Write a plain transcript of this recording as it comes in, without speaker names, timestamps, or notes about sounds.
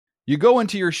You go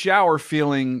into your shower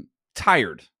feeling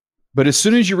tired, but as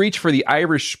soon as you reach for the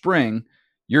Irish Spring,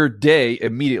 your day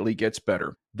immediately gets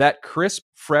better. That crisp,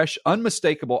 fresh,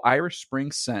 unmistakable Irish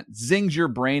Spring scent zings your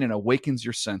brain and awakens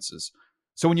your senses.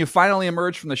 So when you finally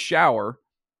emerge from the shower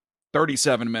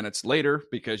 37 minutes later,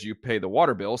 because you pay the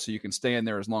water bill so you can stay in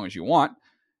there as long as you want,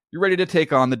 you're ready to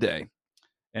take on the day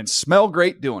and smell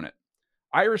great doing it.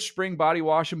 Irish Spring Body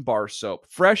Wash and Bar Soap.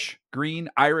 Fresh, green,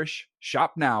 Irish.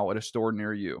 Shop now at a store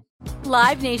near you.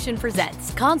 Live Nation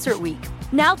presents Concert Week.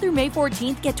 Now through May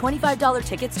 14th, get $25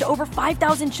 tickets to over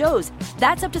 5,000 shows.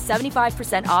 That's up to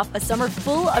 75% off a summer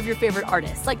full of your favorite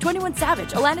artists like 21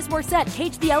 Savage, Alanis Morissette,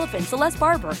 Cage the Elephant, Celeste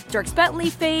Barber, Dierks Bentley,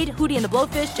 Fade, Hootie and the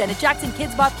Blowfish, Janet Jackson,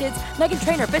 Kids Bop Kids, Meghan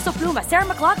Trainor, Bissell Pluma, Sarah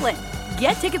McLachlan.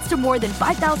 Get tickets to more than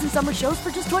 5,000 summer shows for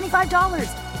just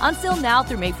 $25. On sale now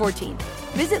through May 14th.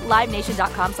 Visit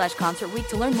LiveNation.com/Concert Week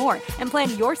to learn more and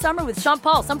plan your summer with Sean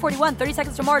Paul, Sum 41, 30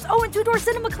 Seconds to Mars, and Two Door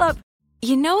Cinema Club.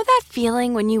 You know that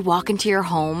feeling when you walk into your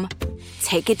home,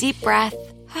 take a deep breath,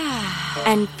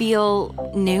 and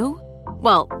feel new?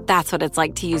 Well, that's what it's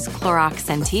like to use Clorox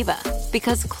Scentiva.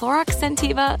 Because Clorox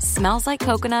Scentiva smells like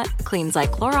coconut, cleans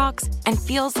like Clorox, and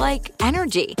feels like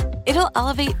energy. It'll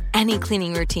elevate any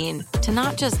cleaning routine to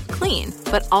not just clean,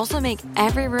 but also make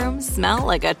every room smell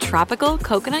like a tropical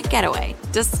coconut getaway.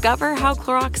 Discover how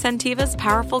Clorox Scentiva's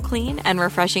powerful clean and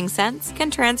refreshing scents can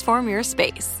transform your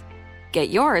space. Get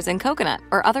yours in coconut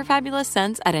or other fabulous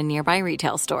scents at a nearby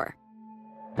retail store.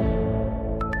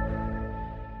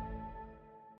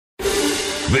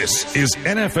 This is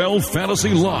NFL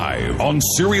Fantasy Live on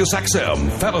SiriusXM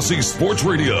Fantasy Sports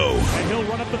Radio. And he'll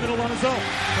run up the middle on his own.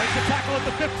 Breaks the tackle at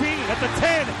the 15, at the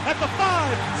 10, at the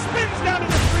 5. Spins down to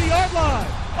the 3-yard line.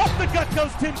 Up the gut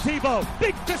goes Tim Tebow.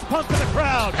 Big fist pump to the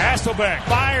crowd. Hasselbeck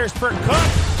fires for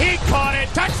Cook. He caught it.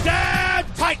 Touchdown.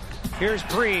 Titans. Here's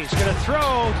Breeze, going to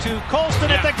throw to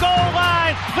Colston at the goal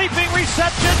line. Leaping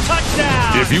reception,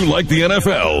 touchdown. If you like the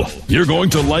NFL, you're going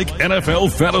to like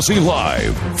NFL Fantasy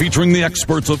Live, featuring the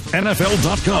experts of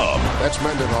NFL.com. That's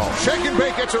Mendenhall. Shake and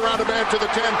bake gets around a man to the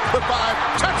 10, the 5.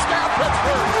 Touchdown,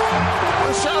 Pittsburgh.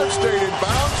 Rashard stayed in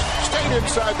bounds, stayed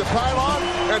inside the pylon,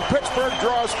 and Pittsburgh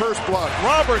draws first blood.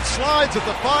 Roberts slides at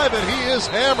the 5, and he is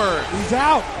hammered. He's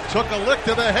out. Took a lick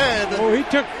to the head. Oh, he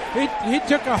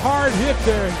took a hard hit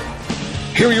there.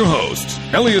 Here are your hosts,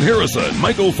 Elliot Harrison,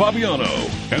 Michael Fabiano,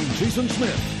 and Jason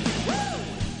Smith.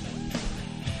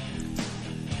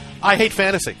 I hate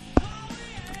fantasy.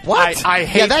 What? I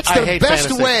hate. Yeah, that's the best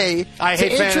fantasy. way to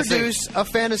fantasy. introduce a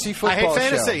fantasy football show. I hate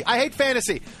fantasy. show. I hate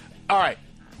fantasy. All right,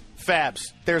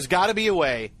 Fabs, there's got to be a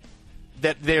way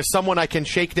that there's someone I can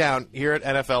shake down here at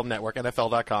NFL Network,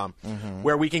 NFL.com,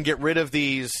 where we can get rid of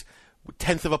these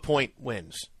tenth of a point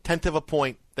wins. Tenth of a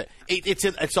point.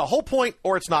 It's a whole point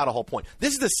or it's not a whole point.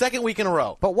 This is the second week in a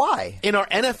row. But why? In our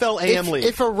NFL AM league.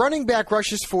 If a running back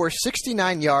rushes for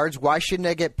 69 yards, why shouldn't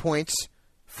I get points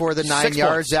for the 9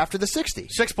 yards after the 60?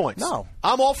 6 points. No.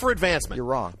 I'm all for advancement. You're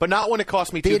wrong. But not when it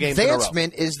costs me 2 games in a row. The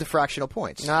advancement is the fractional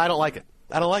points. No, I don't like it.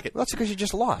 Well, that's because you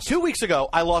just lost. 2 weeks ago,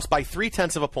 I lost by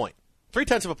 0.3 of a point.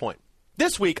 0.3 of a point.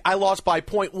 This week, I lost by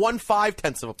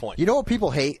 0.15 of a point. You know what people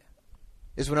hate?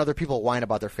 Is when other people whine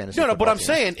about their fantasy. No, but what I'm teams.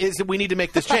 saying is that we need to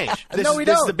make this change. This No, we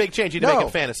don't. This is the big change you need to make in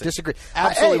fantasy. Disagree.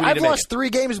 Absolutely, I've lost 3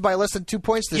 games by less than 2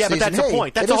 points this season. Yeah, but that's a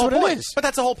point. That's the whole point. But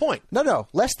that's the whole point. No,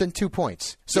 less than 2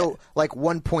 points. So like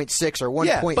 1.6 or 1.3.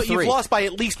 Yeah, but you've lost by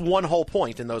at least 1 whole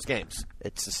point in those games.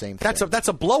 It's the same thing. That's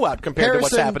a blowout compared to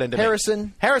what's happening to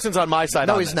me. Harrison's on my side.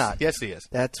 No, on he's this. not. Yes, he is.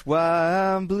 That's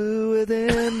why I'm bluer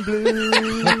than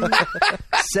blue,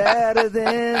 sadder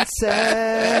than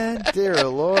sad. Dear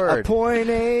Lord. A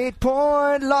 0.8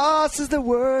 point loss is the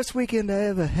worst we can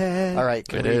ever have. All right.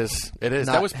 It is.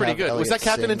 That was pretty good. Was that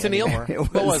Captain and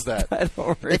Tennille? What was that?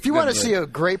 If you want to see a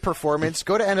great performance,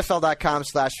 go to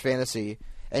NFL.com/fantasy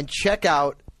and check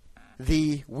out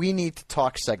the We Need to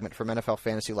Talk segment from NFL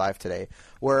Fantasy Live today,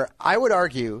 where I would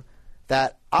argue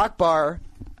that Akbar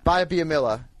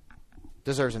Biabiamila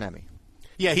deserves an Emmy.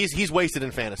 Yeah, he's wasted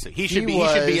in fantasy. He should be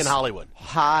in Hollywood.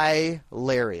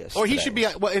 Hilarious. Or he today. should be.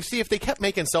 Well, if they kept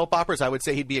making soap operas, I would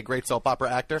say he'd be a great soap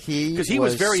opera actor because he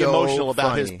was was very so emotional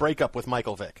about funny. his breakup with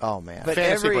Michael Vick. Oh man! But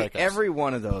Fantasy breakups. every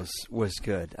one of those was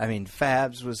good. I mean,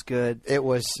 Fabs was good. It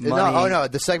was Money.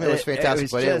 the segment was fantastic,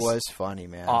 but it just was funny,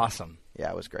 man. Awesome. Yeah,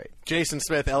 it was great. Jason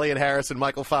Smith, Elliot Harrison,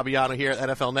 Michael Fabiano here at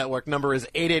NFL Network. Number is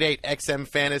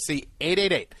 888-XM-FANTASY,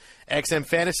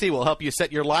 888-XM-FANTASY. We'll help you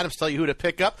set your lineups, tell you who to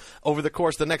pick up over the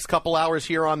course of the next couple hours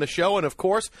here on the show. And, of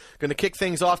course, going to kick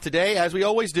things off today, as we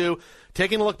always do,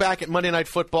 taking a look back at Monday Night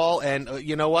Football. And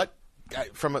you know what?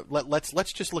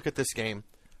 Let's just look at this game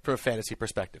from a fantasy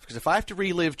perspective. Because if I have to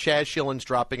relive Chaz Schillens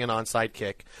dropping an onside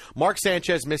kick, Mark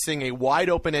Sanchez missing a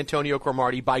wide-open Antonio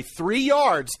Cromartie by 3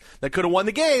 yards that could have won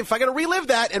the game, if I got to relive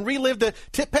that and relive the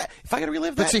tip pass, if I got to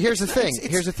relive that. But see, here's the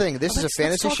thing. This is a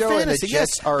fantasy show, and the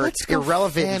Jets are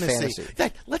irrelevant in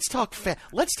fantasy. Let's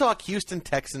talk Houston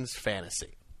Texans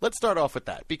fantasy. Let's start off with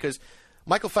that, because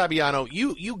Michael Fabiano,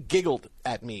 you giggled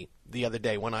at me the other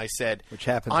day when I said, which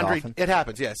happens often. It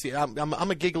happens, yes.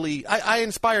 I'm a giggly. I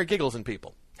inspire giggles in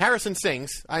people. Harrison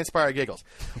sings. I inspire giggles.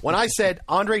 When I said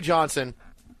Andre Johnson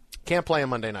can't play on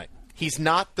Monday night, he's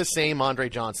not the same Andre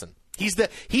Johnson. He's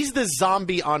the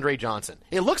zombie Andre Johnson.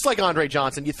 It looks like Andre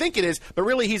Johnson. You think it is, but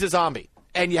really he's a zombie.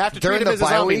 And you have to treat him as a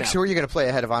zombie. During the bye weeks, who are you going to play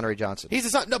ahead of Andre Johnson?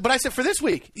 No, but I said for this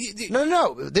week.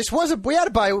 No. We had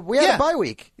a bye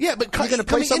week. Yeah, but you're going to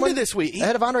play someone into this week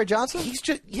ahead of Andre Johnson? He's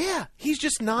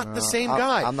just not the same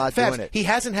guy. I'm not Fabs, doing it. He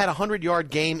hasn't had a 100-yard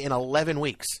game in 11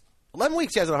 weeks. 11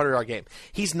 weeks he has a 100-yard game.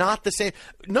 He's not the same.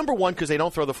 Number one, because they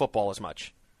don't throw the football as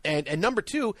much. And number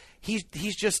two, he's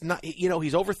just not,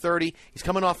 he's over 30. He's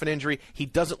coming off an injury. He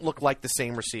doesn't look like the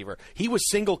same receiver. He was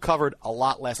single covered a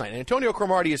lot last night. And Antonio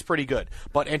Cromartie is pretty good,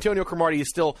 but Antonio Cromartie is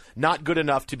still not good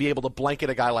enough to be able to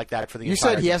blanket a guy like that for the entire You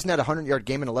said he game. hasn't had a 100-yard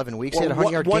game in 11 weeks. He had a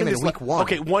 100-yard game in week one.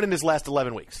 Okay, one in his last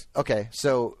 11 weeks. Okay,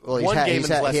 so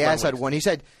he has had one. He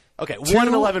said okay, 2 one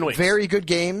in 11 weeks. Very good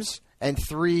games and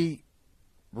 3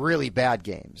 really bad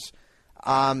games.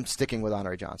 I'm sticking with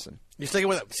Andre Johnson. You're sticking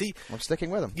with him. See, I'm sticking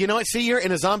with him. You know what? See, you're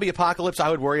in a zombie apocalypse. I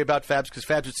would worry about Fabs because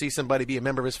Fabs would see somebody be a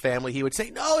member of his family. He would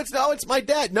say, "No, it's my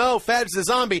dad. No, Fabs is a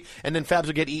zombie," and then Fabs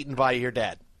would get eaten by your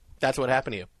dad. That's what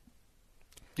happened to you.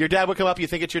 Your dad would come up. You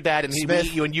think it's your dad, and he would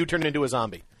eat you, and you turn into a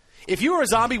zombie. If you were a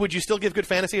zombie, would you still give good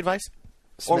fantasy advice,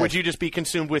 or would you just be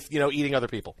consumed with eating other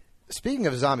people? Speaking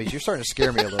of zombies, you're starting to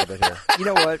scare me a little bit here. You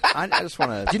know what? I just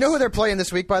want to. Do you know who they're playing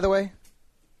this week, by the way?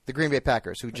 The Green Bay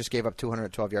Packers, who just gave up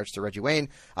 212 yards to Reggie Wayne.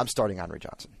 I'm starting Andre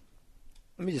Johnson.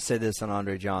 Let me just say this on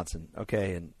Andre Johnson,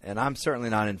 okay? And I'm certainly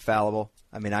not infallible.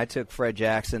 I mean, I took Fred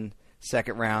Jackson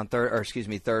third round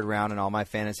in all my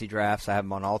fantasy drafts. I have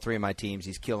him on all 3 of my teams.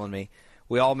 He's killing me.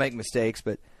 We all make mistakes,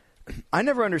 but I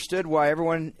never understood why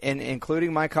everyone,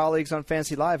 including my colleagues on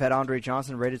Fantasy Live, had Andre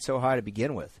Johnson rated so high to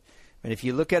begin with. I mean, if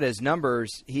you look at his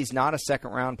numbers, he's not a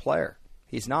second-round player.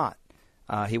 He's not.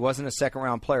 He wasn't a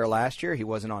second-round player last year. He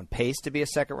wasn't on pace to be a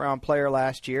second-round player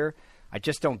last year. I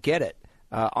just don't get it.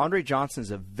 Andre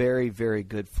Johnson's a very, very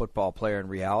good football player in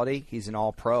reality. He's an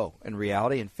all-pro in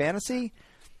reality. In fantasy,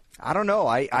 I don't know.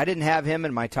 I didn't have him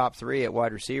in my top 3 at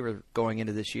wide receiver going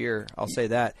into this year. I'll say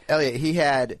that. Elliot, he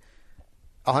had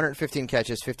 115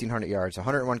 catches, 1,500 yards.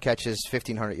 101 catches,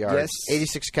 1,500 yards. Yes.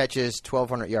 86 catches,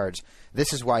 1,200 yards.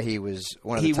 This is why he was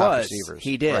one of the top receivers.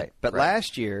 He did. Right, but right.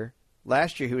 Last year,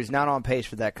 he was not on pace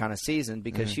for that kind of season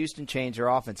because Houston changed their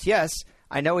offense. Yes,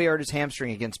 I know he hurt his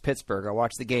hamstring against Pittsburgh. I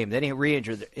watched the game. Then he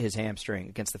re-injured his hamstring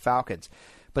against the Falcons.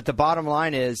 But the bottom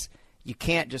line is you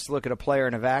can't just look at a player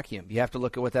in a vacuum. You have to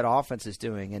look at what that offense is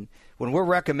doing. And when we're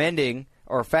recommending,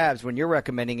 or Fabs, when you're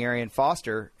recommending Arian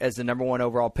Foster as the number 1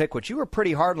 overall pick, which you were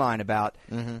pretty hardline about,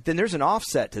 then there's an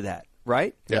offset to that,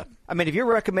 right? Yeah. I mean, if you're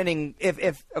recommending,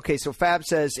 okay, so Fab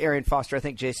says Arian Foster. I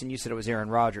think, Jason, you said it was Aaron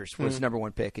Rodgers was number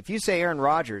 1 pick. If you say Aaron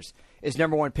Rodgers is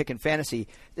number 1 pick in fantasy,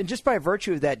 then just by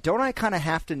virtue of that, don't I kind of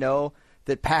have to know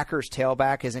that Packers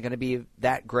tailback isn't going to be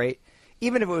that great?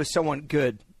 Even if it was someone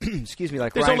good, excuse me,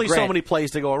 like There's Ryan only Grant, so many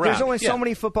plays to go around. There's only so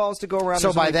many footballs to go around.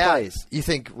 So by that, plays. you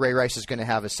think Ray Rice is going to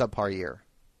have a subpar year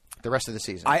the rest of the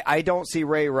season? I don't see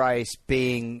Ray Rice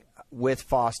being with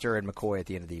Foster and McCoy at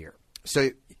the end of the year. So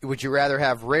would you rather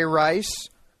have Ray Rice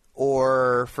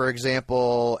or, for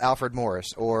example, Alfred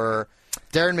Morris or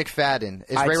Darren McFadden?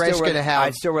 Is Ray Rice going to have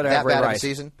I'd still rather that have Ray bad of Rice. a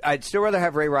season? I'd still rather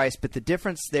have Ray Rice, but the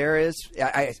difference there is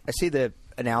I see the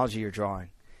analogy you're drawing.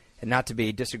 And not to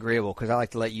be disagreeable, because I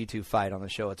like to let you two fight on the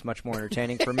show. It's much more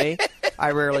entertaining for me. I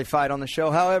rarely fight on the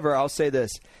show. However, I'll say this.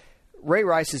 Ray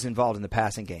Rice is involved in the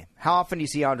passing game. How often do you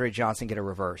see Andre Johnson get a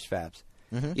reverse, Fabs?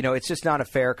 It's just not a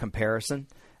fair comparison.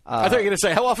 I thought you were going to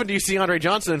say, how often do you see Andre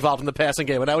Johnson involved in the passing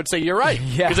game? And I would say you're right,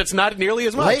 because it's not nearly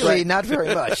as much. Lately, not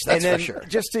very much, that's and then, for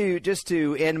sure. Just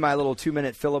to end my little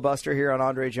 2-minute filibuster here on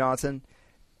Andre Johnson,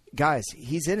 guys,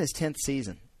 he's in his 10th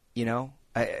season,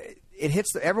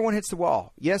 everyone hits the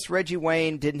wall. Yes, Reggie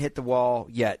Wayne didn't hit the wall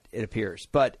yet, it appears.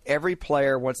 But every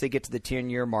player, once they get to the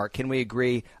 10-year mark, can we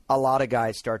agree, a lot of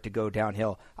guys start to go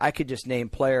downhill. I could just name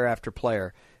player after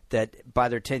player that by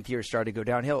their 10th year started to go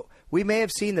downhill. We may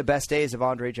have seen the best days of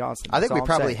Andre Johnson. I think we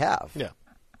probably have. Yeah.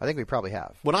 I think we probably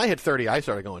have. When I hit 30, I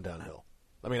started going downhill.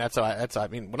 I mean, I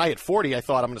mean, when I hit 40, I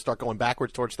thought I'm going to start going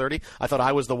backwards towards 30. I thought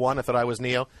I was the one. I thought I was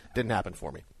Neo. Didn't happen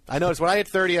for me. I noticed when I hit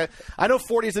 30, I know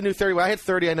 40 is the new 30. When I hit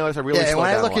 30, I noticed I really slowed down. Yeah,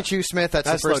 when I look at you, Smith, that's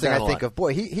the first thing I think of.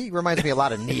 Boy, he reminds me a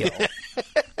lot of Neo.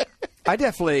 I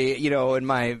definitely, in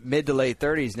my mid to late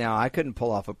 30s now, I couldn't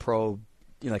pull off a probe,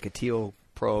 like a teal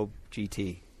probe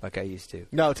GT like I used to.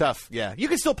 No, tough. Yeah, you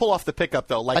can still pull off the pickup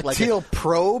though. Like teal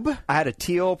probe. I had a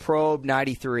teal probe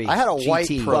 93. I had a GT.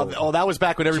 white probe. Oh, that was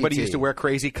back when everybody GT. used to wear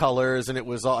crazy colors, and it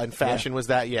was all and fashion was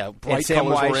that. Yeah, bright and Sam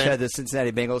colors Weiss were in. had the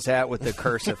Cincinnati Bengals hat with the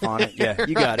cursive on it. Yeah,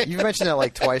 you got it. You've mentioned that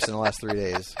like twice in the last 3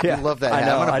 days. Yeah, you love that hat. I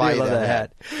know. I'm going to buy I you love that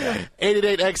hat. Yeah.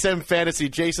 888-XM Fantasy,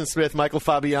 Jason Smith, Michael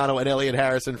Fabiano, and Elliot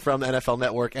Harrison from the NFL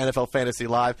Network, NFL Fantasy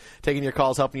Live, taking your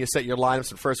calls, helping you set your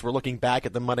lineups. But first, we're looking back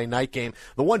at the Monday night game.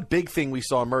 The one big thing we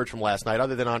saw emerge from last night,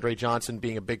 other than Andre Johnson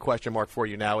being a big question mark for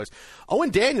you now, is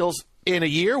Owen Daniels in a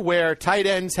year where tight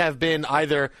ends have been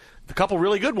either a couple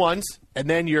really good ones and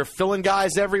then you're filling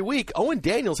guys every week. Owen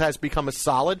Daniels has become a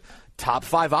solid top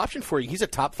 5 option for you. He's a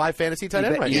top 5 fantasy tight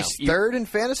end right now. He's third in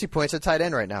fantasy points at tight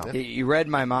end right now. You read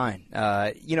my mind.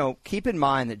 Keep in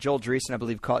mind that Joel Dreesen, I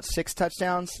believe, caught 6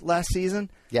 touchdowns last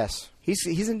season. Yes.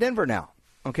 He's in Denver now.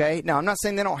 Okay. Now I'm not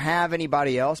saying they don't have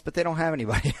anybody else, but they don't have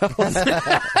anybody else.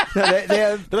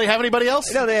 Do they have anybody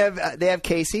else? No, they have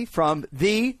Casey from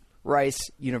the Rice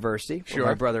University. Sure.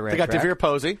 My brother ran They got track. Devere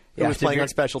Posey, who was playing on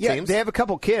special teams. They have a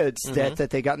couple kids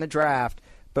that they got in the draft,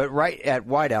 but right at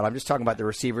wideout, I'm just talking about the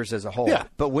receivers as a whole. Yeah.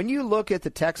 But when you look at the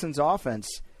Texans' offense,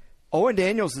 Owen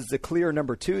Daniels is the clear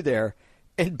number 2 there,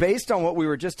 and based on what we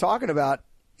were just talking about,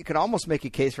 you could almost make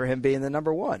a case for him being the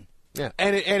number 1. Yeah,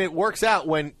 and it works out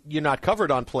when you're not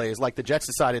covered on plays like the Jets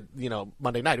decided,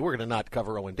 Monday night, we're going to not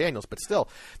cover Owen Daniels. But still,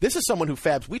 this is someone who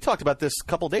Fabs, we talked about this a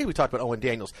couple of days, we talked about Owen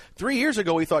Daniels. 3 years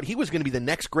ago, we thought he was going to be the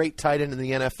next great tight end in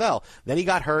the NFL. Then he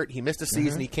got hurt. He missed a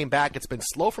season. He came back. It's been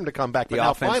slow for him to come back. But The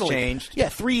now offense finally, changed. Yeah,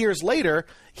 3 years later,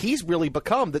 he's really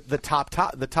become the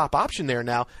top option there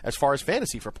now as far as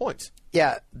fantasy for points.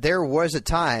 Yeah, there was a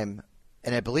time,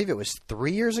 and I believe it was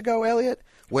 3 years ago, Elliot,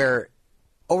 where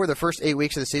over the first 8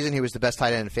 weeks of the season, he was the best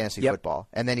tight end in fantasy football,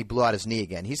 and then he blew out his knee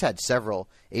again. He's had several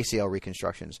ACL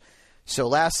reconstructions. So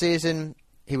last season,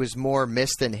 he was more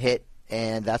missed than hit,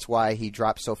 and that's why he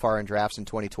dropped so far in drafts in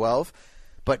 2012.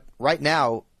 But right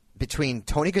now, between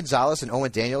Tony Gonzalez and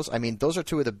Owen Daniels, I mean, those are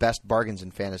 2 of the best bargains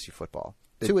in fantasy football.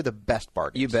 2 of the best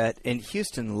bargains. You bet. And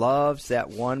Houston loves that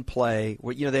one play.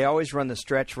 They always run the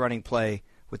stretch running play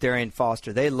with Arian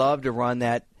Foster. They love to run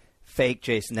that fake,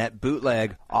 Jason, that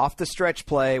bootleg off the stretch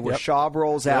play where Schaub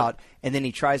rolls out, and then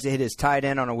he tries to hit his tight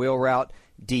end on a wheel route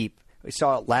deep. We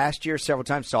saw it last year several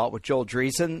times. Saw it with Joel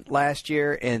Dreesen last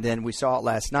year, and then we saw it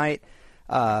last night.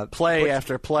 Play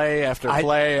after play after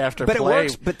play after but play. But it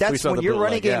works. But that's when your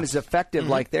running game yeah. is effective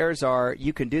like theirs are,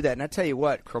 you can do that. And I tell you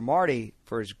what, Cromartie,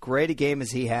 for as great a game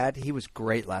as he had, he was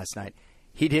great last night.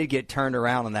 He did get turned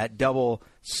around on that double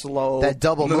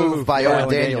move by Owen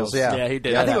Daniels. Yeah, he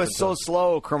did. I think it was so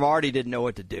slow, Cromartie didn't know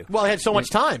what to do. Well, he had so much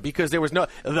time because there was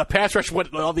the pass rush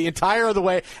went the entire of the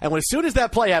way. And as soon as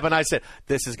that play happened, I said,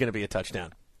 this is going to be a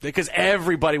touchdown. Because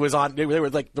everybody was on. They were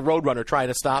like the Roadrunner trying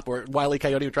to stop, or Wile E.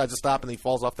 Coyote who tries to stop and he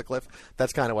falls off the cliff.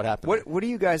 That's kind of what happened. What do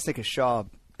you guys think of Schaub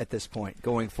at this point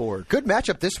going forward? Good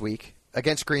matchup this week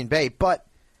against Green Bay, but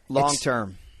long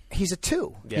term, he's a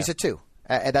 2. Yeah. He's a 2.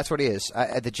 That's what he is.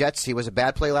 At the Jets, he was a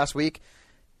bad play last week.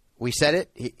 We said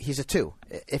it. He's a 2.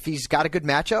 If he's got a good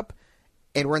matchup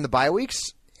and we're in the bye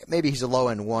weeks, maybe he's a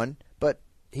low-end 1, but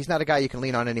he's not a guy you can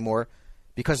lean on anymore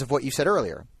because of what you said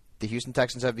earlier. The Houston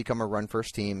Texans have become a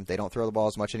run-first team. They don't throw the ball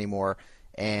as much anymore,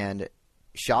 and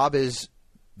Schaub is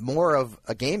more of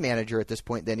a game manager at this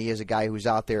point than he is a guy who's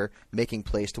out there making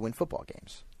plays to win football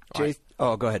games. Right.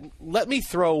 Oh, go ahead. Let me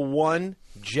throw one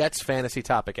Jets fantasy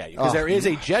topic at you because there is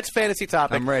a Jets fantasy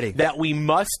topic I'm ready. that we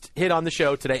must hit on the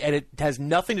show today, and it has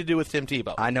nothing to do with Tim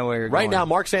Tebow. I know where you're right going. now,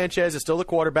 Mark Sanchez is still the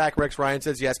quarterback. Rex Ryan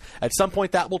says yes. At some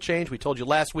point, that will change. We told you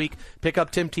last week, pick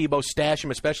up Tim Tebow, stash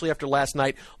him, especially after last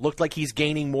night. Looked like he's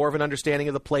gaining more of an understanding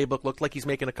of the playbook. Looked like he's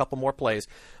making a couple more plays.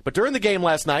 But during the game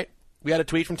last night, we had a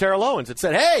tweet from Terrell Owens that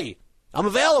said, hey, I'm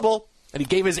available. And he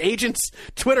gave his agent's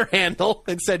Twitter handle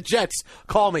and said, Jets,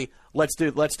 call me. Let's do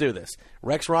this.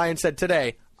 Rex Ryan said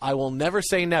today, I will never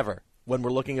say never when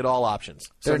we're looking at all options.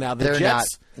 So now the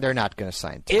Jets, they're not going to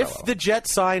sign Terrell if the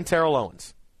Jets sign Terrell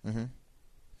Owens,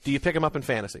 do you pick him up in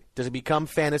fantasy? Does it become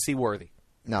fantasy worthy?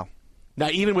 No. Now,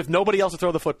 even with nobody else to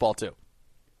throw the football to.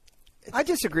 I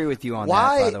disagree with you on that,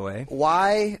 by the way.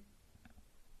 Why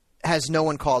has no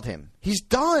one called him? He's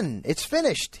done. It's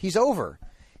finished. He's over.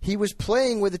 he was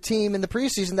playing with a team in the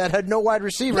preseason that had no wide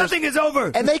receivers. Nothing is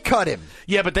over. And they cut him.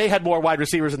 Yeah, but they had more wide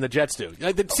receivers than the Jets do.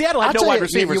 Seattle had no wide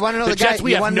receivers. You want to know the Jets,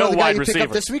 we have no wide receivers. receivers. Pick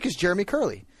up this week is Jeremy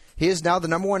Curley. He is now the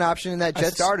number one option in that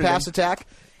Jets pass attack.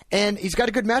 And he's got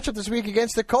a good matchup this week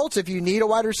against the Colts. If you need a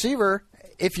wide receiver,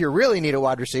 if you really need a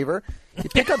wide receiver, you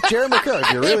pick up Jeremy Curley.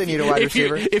 If you really need a wide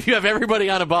receiver, if you have everybody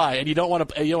on a bye and you don't want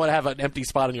to have an empty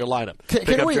spot in your lineup,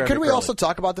 can we also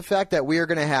talk about the fact that we are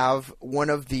going to have one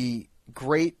of the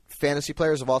great fantasy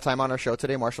players of all time on our show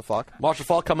today, Marshall Faulk. Marshall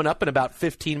Faulk coming up in about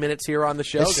 15 minutes here on the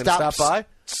show. Stop by.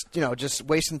 Just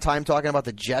wasting time talking about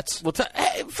the Jets. Well,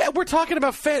 we're talking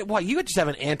about you just have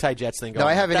an anti-Jets thing going on. No,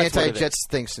 I have an anti-Jets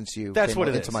thing since you came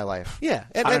into my life. Yeah.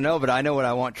 I don't know, but I know what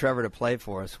I want Trevor to play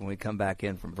for us when we come back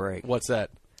in from break. What's that?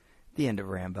 The end of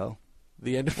Rambo.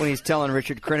 The end of when he's telling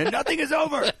Richard Crennan, nothing is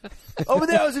over. Over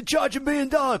there I was in charge of $1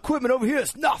 million. Equipment over here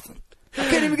is nothing. I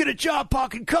can't even get a job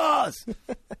parking cars.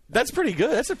 That's pretty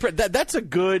good. That's a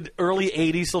good early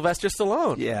 80s Sylvester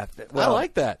Stallone. Yeah. Well, I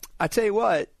like that. I tell you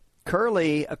what,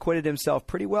 Curley acquitted himself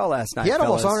pretty well last night. He had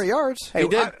fellas. almost 100 yards. He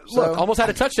did. Almost had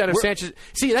a touchdown if Sanchez.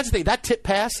 See, that's the thing. That tip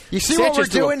pass. You see Sanchez what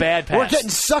we're doing? A bad pass. We're getting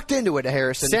sucked into it,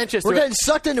 Harrison. We're getting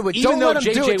sucked into it. Even Don't let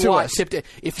him do it to us. Tipped it.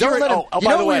 If Don't let him. you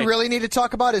know what we really need to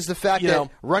talk about is the fact that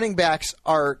running backs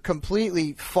are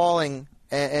completely falling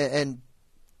and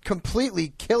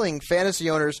completely killing fantasy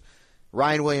owners.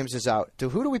 Ryan Williams is out.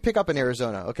 Who do we pick up in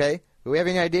Arizona? Okay, do we have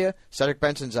any idea? Cedric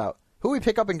Benson's out. Who do we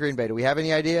pick up in Green Bay? Do we have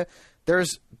any idea?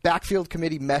 There's backfield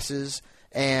committee messes,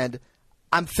 and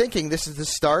I'm thinking this is the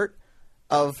start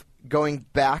of going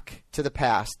back to the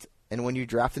past. And when you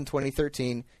draft in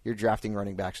 2013, you're drafting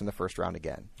running backs in the first round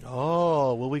again.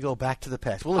 Oh, will we go back to the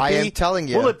past? I am telling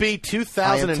you. Will it be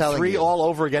 2003 all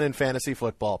over again in fantasy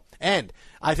football? And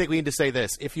I think we need to say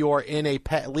this. If you're in a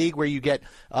league where you get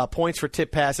points for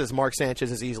tip passes, Mark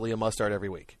Sanchez is easily a must-start every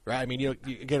week. Right? I mean, you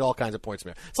get all kinds of points from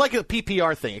there. It's like a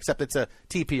PPR thing, except it's a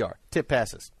TPR, tip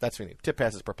passes. That's what you need, tip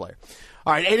passes per player.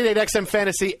 All right, 888-XM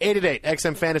Fantasy,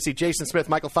 888-XM Fantasy. Jason Smith,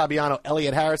 Michael Fabiano,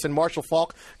 Elliot Harrison, Marshall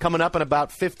Faulk coming up in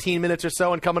about 15 minutes or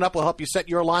so. And coming up, we'll help you set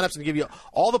your lineups and give you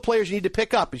all the players you need to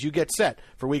pick up as you get set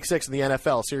for Week 6 in the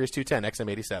NFL, Series 210,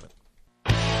 XM 87.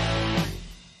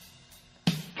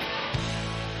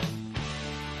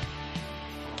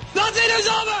 Nothing is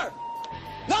over!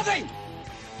 Nothing!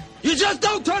 You just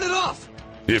don't turn it off!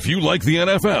 If you like the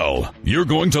NFL, you're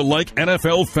going to like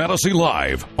NFL Fantasy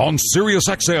Live on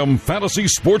SiriusXM Fantasy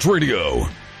Sports Radio.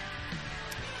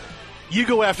 You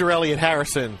go after Elliot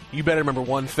Harrison, you better remember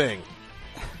one thing.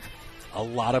 A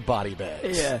lot of body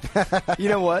bags. Yeah. You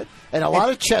know what? And a lot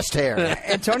of chest hair.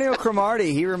 Antonio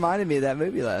Cromartie, he reminded me of that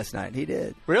movie last night. He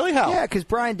did. Really? How? Yeah, because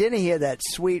Brian Denny, he had that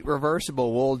sweet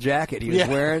reversible wool jacket he was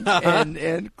wearing,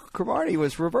 and Cromartie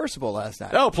was reversible last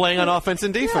night. Oh, playing on offense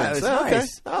and defense. Yeah, it was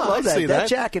nice. Okay. I love that. That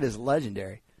jacket is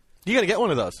legendary. You got to get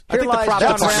one of those. Here I think the prop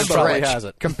department probably has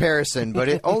it. Comparison,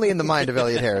 but only in the mind of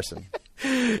Elliot Harrison.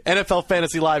 NFL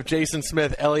Fantasy Live, Jason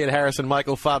Smith, Elliot Harrison,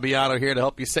 Michael Fabiano here to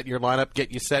help you set your lineup,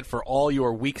 get you set for all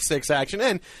your Week 6 action.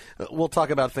 And we'll talk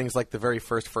about things like the very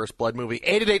First Blood movie.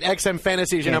 888-XM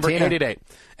Fantasy is your number.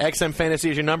 888-XM Fantasy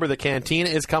is your number. The Cantina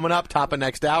is coming up, top of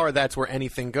next hour. That's where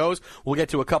anything goes. We'll get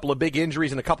to a couple of big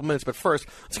injuries in a couple minutes. But first,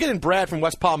 let's get in Brad from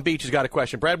West Palm Beach has got a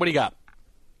question. Brad, what do you got?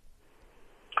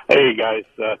 Hey, guys.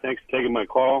 Thanks for taking my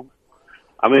call.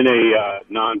 I'm in a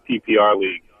non-PPR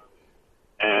league,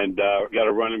 and got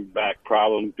a running back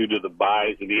problem due to the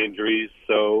buys and the injuries.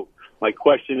 So my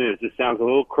question is, this sounds a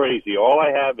little crazy. All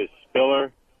I have is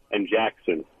Spiller and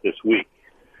Jackson this week.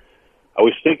 I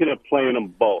was thinking of playing them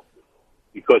both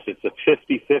because it's a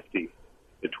 50-50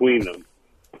 between them.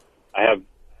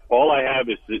 All I have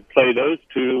is to play those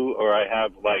two, or I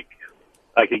have, like,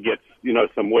 I could get,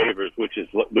 some waivers,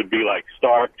 would be like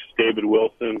Starks, David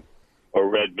Wilson, or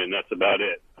Redmond. That's about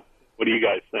it. What do you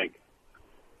guys think?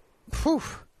 Whew.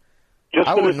 Just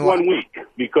for this 1 week,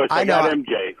 because I got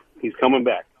MJ. He's coming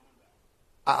back.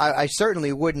 I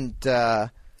certainly wouldn't. I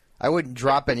wouldn't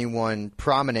drop anyone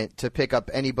prominent to pick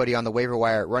up anybody on the waiver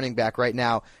wire at running back right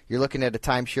now. You're looking at a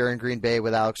timeshare in Green Bay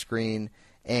with Alex Green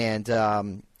and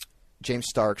James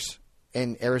Starks.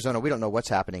 In Arizona, we don't know what's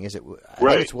happening. Is it? I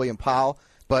think it's William Powell,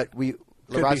 but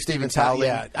Rod Stevens Howling.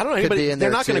 Yeah, I don't know anybody.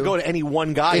 They're not going to go to any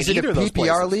one guy. Is it a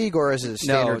PPR league or is it a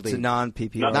standard league? league? It's a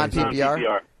non-PPR.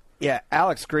 Non-PPR. Yeah,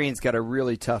 Alex Green's got a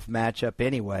really tough matchup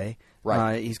anyway.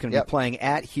 Right. He's going to be playing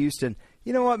at Houston.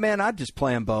 You know what, man? I'd just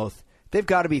play them both. They've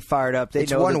got to be fired up.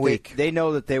 It's 1 week. They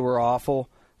know that they were awful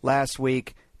last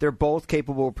week. They're both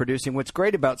capable of producing. What's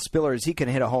great about Spiller is he can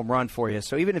hit a home run for you.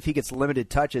 So even if he gets limited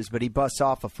touches, but he busts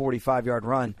off a 45-yard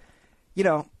run,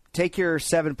 take your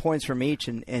 7 points from each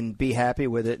and be happy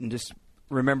with it and just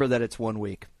remember that it's 1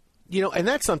 week. You know, and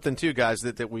that's something, too, guys,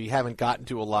 that we haven't gotten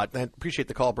to a lot. And I appreciate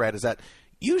the call, Brad, is that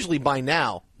usually by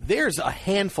now there's a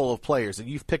handful of players that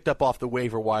you've picked up off the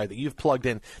waiver wire that you've plugged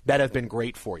in that have been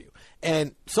great for you.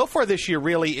 And so far this year,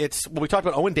 really, we talked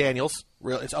about Owen Daniels.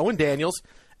 It's Owen Daniels,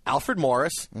 Alfred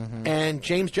Morris, and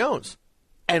James Jones.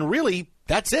 And really,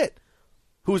 that's it.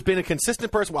 Who's been a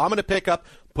consistent person. Well, I'm going to pick up,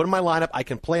 put in my lineup. I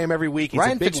can play him every week. He's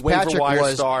Ryan a big Fitzpatrick waiver wire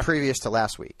was star. Previous to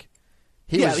last week.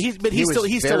 He's still a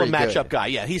matchup guy.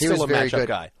 Yeah, he's still a matchup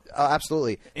guy.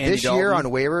 Absolutely. Andy This Dalton. year on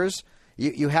waivers,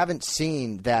 you haven't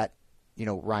seen that,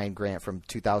 Ryan Grant from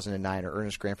 2009 or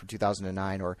Ernest Grant from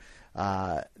 2009 or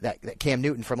that Cam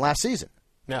Newton from last season.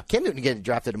 Yeah. Cam Newton getting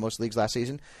drafted in most leagues last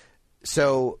season.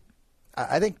 So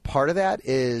I think part of that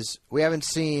is we haven't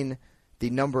seen the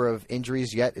number of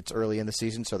injuries yet. It's early in the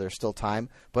season, so there's still time.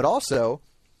 But also,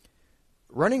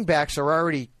 running backs are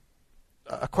already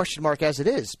a question mark as it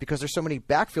is because there's so many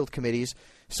backfield committees.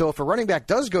 So if a running back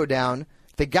does go down,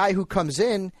 the guy who comes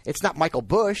in, it's not Michael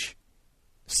Bush,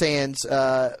 sans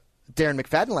Darren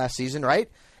McFadden last season, right?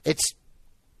 It's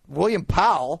William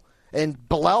Powell and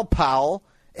Bilal Powell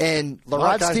and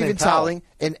Larrod Steven-Tolling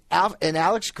and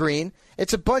Alex Green.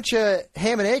 It's a bunch of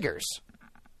ham and eggers.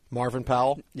 Marvin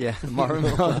Powell. Yeah,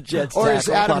 Marvin Powell, Jets. Or as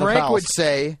tackle. Adam Rank would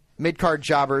say, mid-card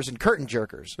jobbers and curtain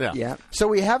jerkers. Yeah. So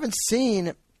we haven't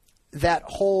seen that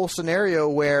whole scenario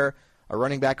where a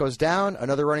running back goes down,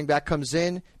 another running back comes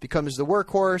in, becomes the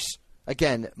workhorse.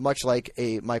 Again, much like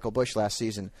a Michael Bush last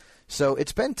season. So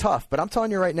it's been tough, but I'm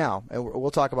telling you right now, and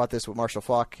we'll talk about this with Marshall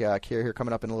Falk here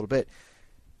coming up in a little bit,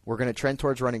 we're going to trend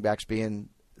towards running backs being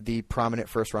the prominent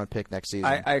first-round pick next season.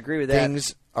 I agree with that.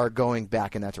 Things are going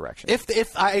back in that direction.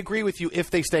 If I agree with you, if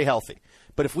they stay healthy.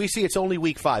 But if we see it's only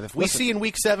week 5, if we see in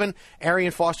week 7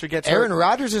 Arian Foster gets hurt. Aaron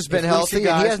Rodgers has been healthy,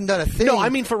 and he hasn't done a thing. No, I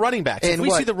mean for running backs. If we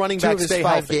see the running backs stay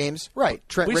 5 healthy. games. Right.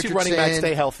 Trent we Richardson, see running backs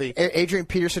stay healthy. Adrian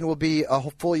Peterson will be a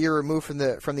full year removed from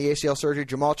the ACL surgery.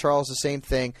 Jamal Charles, the same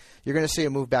thing. You're going to see a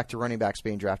move back to running backs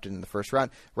being drafted in the first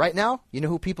round. Right now, you know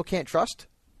who people can't trust?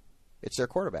 It's their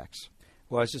quarterbacks.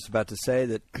 Well, I was just about to say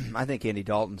that I think Andy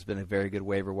Dalton's been a very good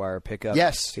waiver wire pickup.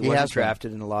 Yes, he has wasn't been.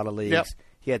 drafted in a lot of leagues. Yep.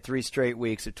 He had 3 straight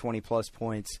weeks of 20-plus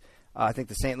points. I think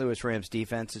the St. Louis Rams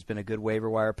defense has been a good waiver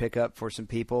wire pickup for some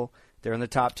people. They're in the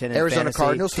top 10 in Arizona fantasy.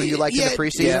 Cardinals, who you liked in the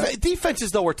preseason. Yeah.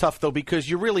 Defenses, though, are tough, though, because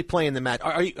you're really playing the match.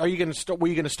 Are you going to start? Were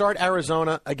you going to start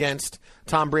Arizona against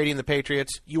Tom Brady and the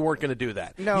Patriots? You weren't going to do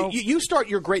that. No. You start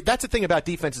your great. That's the thing about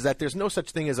defense is that there's no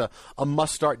such thing as a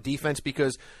must-start defense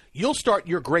because you'll start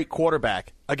your great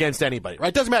quarterback against anybody, right?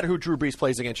 It doesn't matter who Drew Brees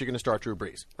plays against. You're going to start Drew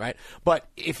Brees, right? But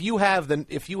if you have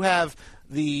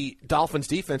the Dolphins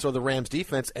defense or the Rams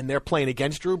defense and they're playing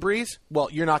against Drew Brees, well,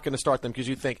 you're not going to start them because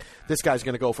you think this guy's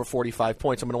going to go for 45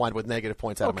 points. I'm going to wind up with negative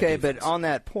points out of my defense. Okay, but on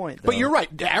that point, though, But you're right.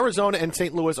 Arizona and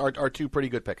St. Louis are 2 pretty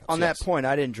good pickups. on that point,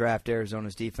 I didn't draft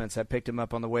Arizona's defense. I picked him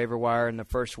up on the waiver wire in the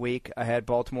first week. I had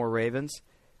Baltimore Ravens.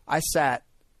 I sat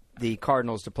the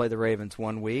Cardinals to play the Ravens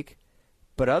 1 week.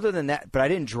 But other than that, I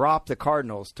didn't drop the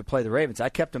Cardinals to play the Ravens. I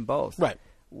kept them both. Right.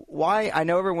 Why? I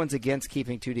know everyone's against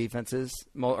keeping 2 defenses,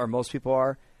 or most people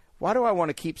are. Why do I want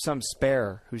to keep some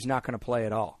spare who's not going to play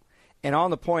at all? And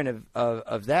on the point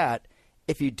of that,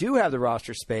 if you do have the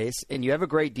roster space and you have a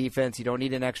great defense, you don't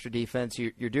need an extra defense,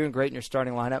 you're doing great in your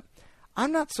starting lineup,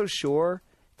 I'm not so sure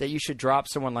that you should drop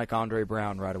someone like Andre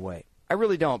Brown right away. I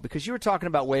really don't, because you were talking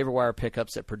about waiver wire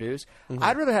pickups that produce. Mm-hmm.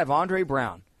 I'd rather have Andre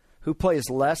Brown, who plays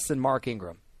less than Mark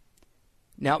Ingram.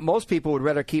 Now, most people would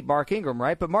rather keep Mark Ingram,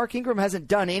 right? But Mark Ingram hasn't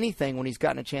done anything when he's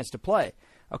gotten a chance to play.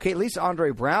 Okay, at least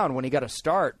Andre Brown, when he got a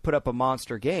start, put up a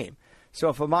monster game. So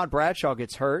if Ahmad Bradshaw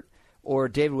gets hurt or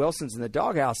David Wilson's in the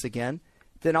doghouse again,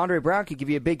 then Andre Brown could give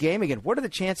you a big game again. What are the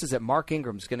chances that Mark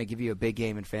Ingram's going to give you a big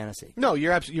game in fantasy? No,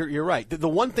 you're right. The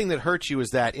one thing that hurts you is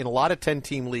that in a lot of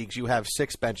 10-team leagues, you have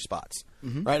 6 bench spots.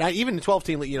 Mm-hmm. Right? Even in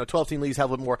 12-team leagues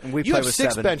have a little more. And we you play have with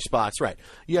 6 7. bench spots, right?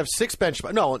 You have 6 bench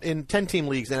spots. No, in 10-team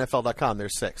leagues, NFL.com,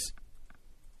 there's 6.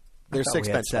 There's 6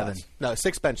 bench spots. No,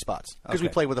 6 bench spots because we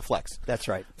play with a flex. That's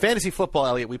right. Fantasy football,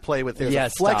 Elliot, we play with a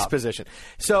flex position.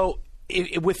 So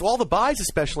with all the buys,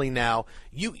 especially now,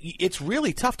 it's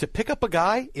really tough to pick up a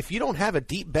guy if you don't have a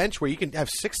deep bench where you can have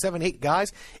 6, 7, 8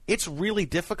 guys. It's really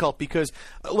difficult because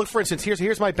look, for instance,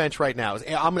 here's my bench right now.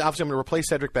 I'm going to replace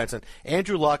Cedric Benson,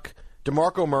 Andrew Luck,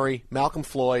 DeMarco Murray, Malcolm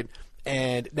Floyd,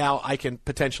 and now I can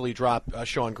potentially drop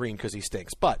Sean Green because he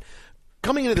stinks. But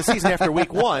coming into the season after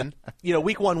week 1,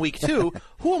 week 1, week 2,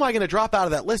 who am I going to drop out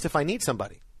of that list if I need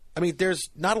somebody? I mean, there's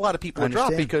not a lot of people to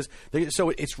drop because so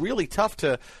it's really tough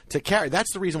to carry.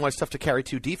 That's the reason why it's tough to carry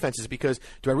 2 defenses, because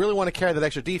do I really want to carry that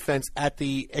extra defense at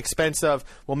the expense of,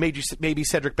 well, maybe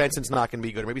Cedric Benson's not going to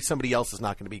be good, or maybe somebody else is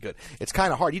not going to be good. It's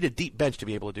kind of hard. You need a deep bench to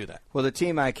be able to do that. Well, the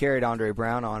team I carried Andre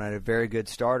Brown on had very good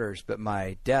starters, but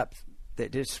my depth, they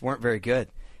just weren't very good.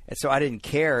 And so I didn't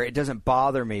care. It doesn't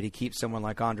bother me to keep someone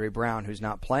like Andre Brown, who's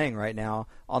not playing right now,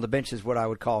 on the bench is what I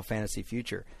would call a fantasy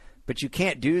future. But you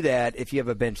can't do that if you have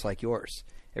a bench like yours.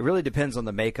 It really depends on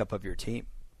the makeup of your team.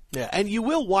 Yeah, and you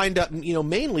will wind up,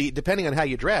 mainly depending on how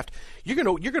you draft, you're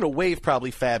gonna waive probably,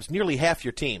 Fabs, nearly half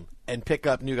your team and pick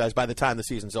up new guys by the time the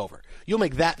season's over. You'll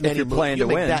make that many moves. You'll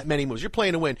make that many moves. You're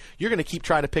playing to win. You're going to keep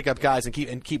trying to pick up guys and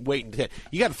keep waiting to hit.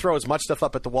 You got to throw as much stuff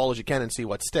up at the wall as you can and see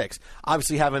what sticks.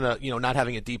 Obviously, having not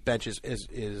having a deep bench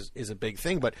is a big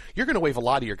thing, but you're going to waive a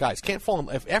lot of your guys. Can't fall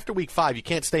after week 5. You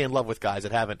can't stay in love with guys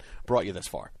that haven't brought you this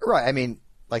far. Right. I mean,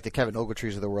 like the Kevin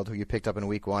Ogletrees of the world, who you picked up in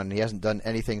week 1. He hasn't done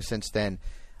anything since then.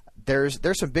 There's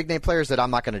some big name players that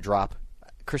I'm not going to drop.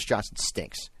 Chris Johnson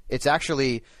stinks. It's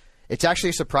actually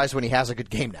a surprise when he has a good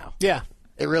game now. Yeah.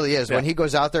 It really is. Yeah. When he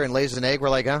goes out there and lays an egg,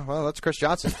 we're like, well, that's Chris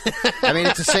Johnson. I mean,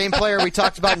 it's the same player we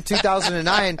talked about in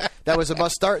 2009 that was a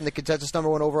must start in the consensus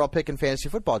 #1 overall pick in fantasy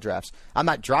football drafts. I'm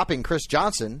not dropping Chris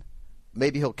Johnson.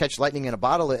 Maybe he'll catch lightning in a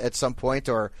bottle at some point,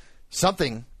 or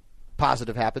something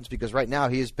positive happens, because right now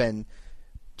he has been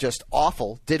just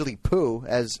awful, diddly poo,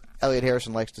 as Elliot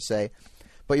Harrison likes to say.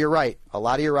 But you're right. A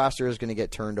lot of your roster is going to get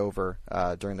turned over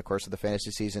during the course of the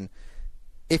fantasy season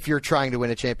if you're trying to win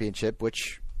a championship,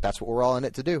 which that's what we're all in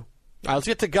it to do. All right, let's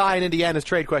get to Guy in Indiana's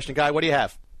trade question. Guy, what do you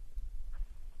have?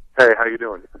 Hey, how you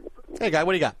doing? Hey, Guy,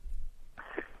 what do you got?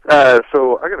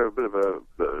 So I got a bit of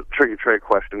a tricky trade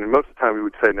question, and most of the time we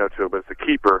would say no to it, but it's a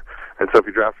keeper. And so if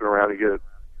you draft it around, you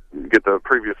get the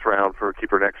previous round for a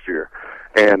keeper next year.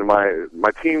 And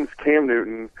my team's Cam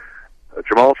Newton,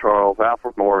 Jamal Charles,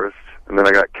 Alfred Morris, and then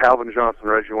I got Calvin Johnson,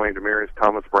 Reggie Wayne, Demaryius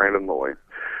Thomas, Brandon Lloyd.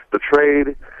 The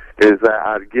trade is that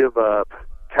I'd give up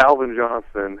Calvin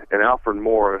Johnson and Alfred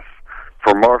Morris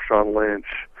for Marshawn Lynch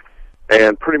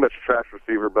and pretty much a trash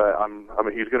receiver, but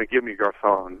he's going to give me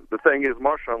Garcon. The thing is,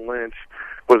 Marshawn Lynch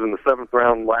was in the 7th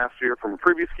round last year from a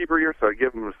previous keeper year, so I'd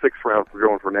give him a 6th round for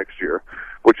going for next year.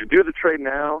 Would you do the trade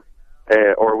now,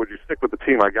 or would you stick with the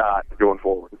team I got going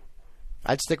forward?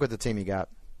 I'd stick with the team you got.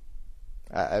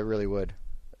 I really would.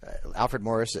 Alfred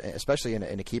Morris, especially in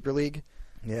a keeper league,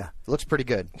 looks pretty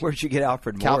good. Where'd you get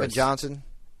Alfred Morris? Calvin Johnson.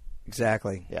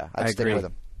 Exactly. Yeah, I'd stick with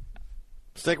him.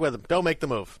 Stick with him. Don't make the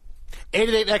move.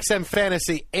 888-XM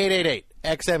Fantasy,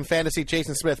 888-XM Fantasy.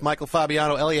 Jason Smith, Michael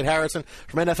Fabiano, Elliot Harrison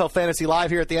from NFL Fantasy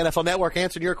Live here at the NFL Network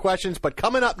answering your questions. But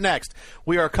coming up next,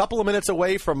 we are a couple of minutes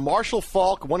away from Marshall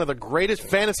Faulk, one of the greatest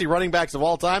fantasy running backs of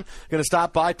all time. Going to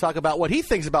stop by, talk about what he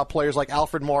thinks about players like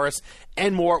Alfred Morris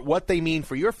and more, what they mean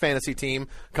for your fantasy team.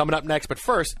 Coming up next. But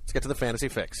first, let's get to the Fantasy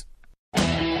Fix.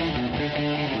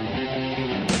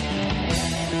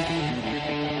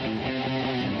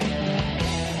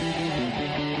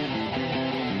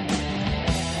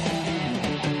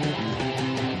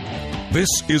 This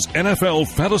is NFL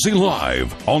Fantasy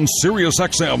Live on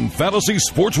SiriusXM Fantasy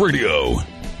Sports Radio.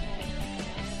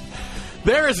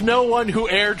 There is no one who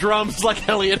air drums like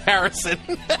Elliot Harrison.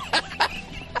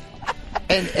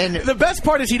 And the best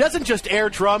part is he doesn't just air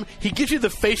drum, he gives you the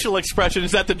facial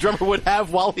expressions that the drummer would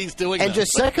have while he's doing them. And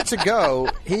just seconds ago,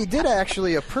 he did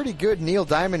actually a pretty good Neil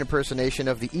Diamond impersonation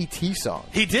of the E.T. song.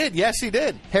 He did, yes he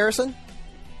did. Harrison?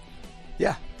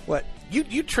 Yeah, what?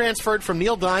 You transferred from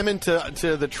Neil Diamond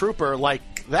to the Trooper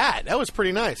like that. That was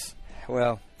pretty nice.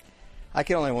 Well, I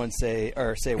can only say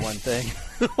one thing.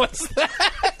 What's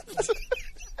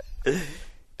that?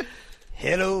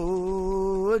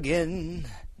 Hello again.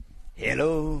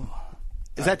 Hello.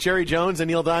 Is that Jerry Jones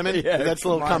and Neil Diamond? Yeah, that's a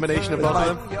little combination of both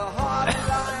of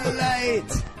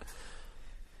them.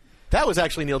 That was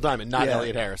actually Neil Diamond, not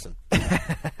Elliot Harrison.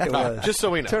 It was. Just so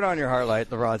we know. Turn on your heart light,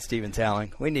 LaRod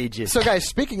Stevens-Howling. We need you. So, guys,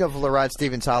 speaking of LaRod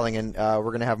Stevens-Howling, and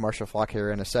we're going to have Marshall Faulk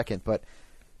here in a second, but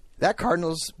that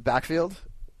Cardinals backfield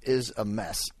is a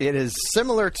mess. It is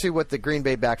similar to what the Green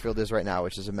Bay backfield is right now,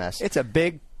 which is a mess. It's a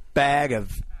big bag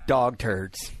of dog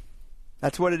turds.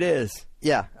 That's what it is.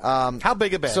 Yeah. How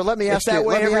big a bag? So let me ask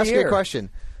you a question.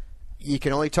 You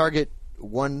can only target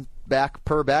one back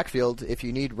per backfield if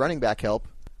you need running back help.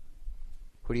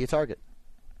 Who do you target?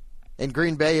 In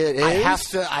Green Bay, it is.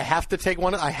 I have to take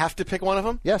one. I have to pick one of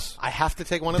them. Yes, I have to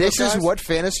take one of those. This is what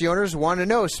fantasy owners want to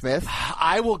know, Smith.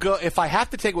 I will go if I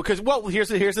have to take one because here's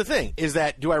the thing: is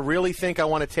that do I really think I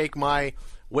want to take my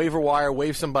waiver wire,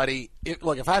 waive somebody.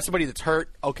 Look, if I have somebody that's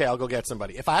hurt, okay, I'll go get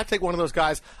somebody. If I have to take one of those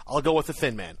guys, I'll go with the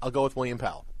thin man. I'll go with William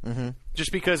Powell. Mm-hmm.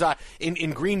 Just because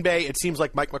in Green Bay, it seems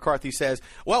like Mike McCarthy says,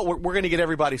 well, we're going to get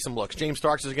everybody some looks. James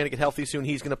Starks is going to get healthy soon.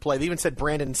 He's going to play. They even said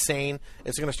Brandon Sane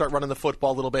is going to start running the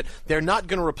football a little bit. They're not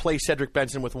going to replace Cedric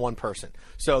Benson with one person.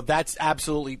 So that's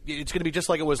absolutely – it's going to be just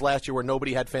like it was last year where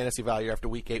nobody had fantasy value after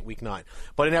Week 8, Week 9.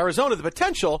 But in Arizona, the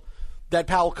potential – that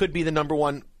Powell could be the number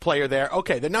one player there.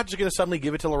 Okay, they're not just going to suddenly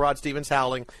give it to LaRod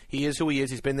Stevens-Howling. He is who he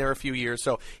is. He's been there a few years.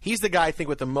 So he's the guy, I think,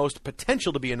 with the most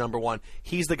potential to be a number one.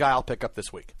 He's the guy I'll pick up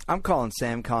this week. I'm calling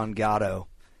Sam Gatto,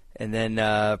 and then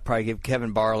probably give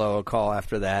Kevin Barlow a call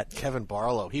after that. Kevin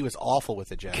Barlow. He was awful with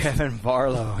the Jets. Kevin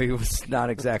Barlow. He was not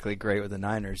exactly great with the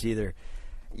Niners either.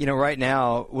 You know, right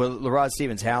now, with LaRod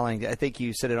Stevens-Howling, I think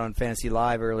you said it on Fantasy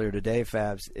Live earlier today,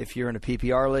 Fabs. If you're in a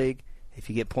PPR league, if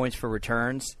you get points for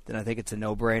returns, then I think it's a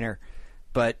no-brainer.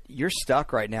 But you're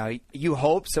stuck right now. You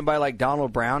hope somebody like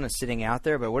Donald Brown is sitting out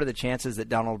there, but what are the chances that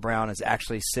Donald Brown is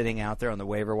actually sitting out there on the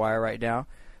waiver wire right now?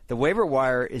 The waiver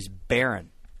wire is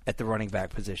barren at the running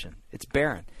back position. It's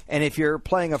barren. And if you're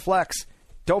playing a flex,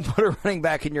 don't put a running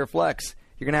back in your flex.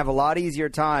 You're going to have a lot easier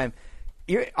time.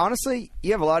 Honestly,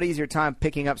 you have a lot easier time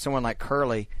picking up someone like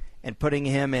Curley and putting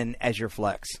him in as your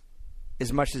flex,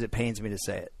 as much as it pains me to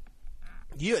say it.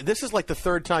 This is like the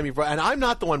third time you've brought, and I'm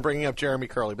not the one bringing up Jeremy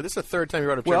Curley, but this is the third time you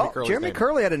brought up Jeremy Curley. Jeremy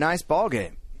Curley had a nice ball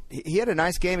game. He had a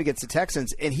nice game against the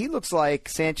Texans, and he looks like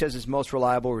Sanchez's most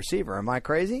reliable receiver. Am I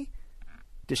crazy?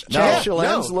 Does Chaz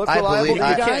Shillings look reliable to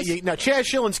you guys? No, Chaz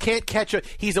Shillings can't catch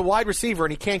he's a wide receiver,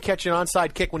 and he can't catch an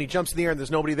onside kick when he jumps in the air and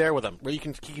there's nobody there with him. Where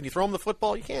can you throw him the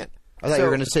football? You can't. I thought you were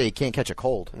going to say he can't catch a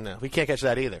cold. No, he can't catch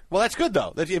that either. Well, that's good,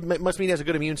 though. It must mean he has a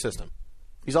good immune system.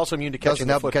 He's also immune to catching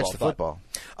the football. Catch the football.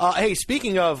 Hey,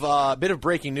 speaking of a bit of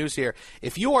breaking news here,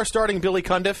 if you are starting Billy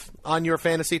Cundiff on your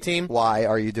fantasy team, why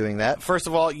are you doing that? First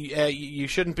of all, you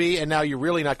shouldn't be, and now you're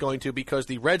really not going to, because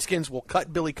the Redskins will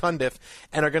cut Billy Cundiff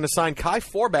and are going to sign Kai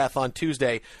Forbath on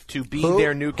Tuesday to be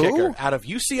their new kicker out of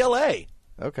UCLA.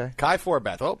 Okay. Kai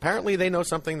Forbath. Well, apparently they know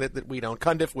something that we don't.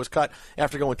 Cundiff was cut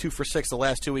after going 2 for 6 the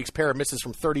last 2 weeks. Pair of misses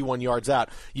from 31 yards out.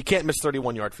 You can't miss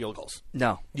 31-yard field goals.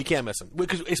 No. You can't miss them.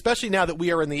 Because especially now that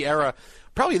we are in the era,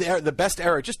 probably the best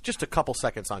era, just a couple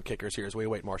seconds on kickers here as we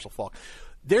await Marshall Faulk.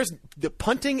 There's the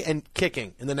punting and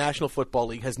kicking in the National Football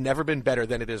League has never been better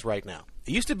than it is right now.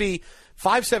 It used to be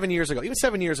 5-7 years ago, even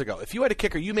 7 years ago, if you had a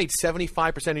kicker, you made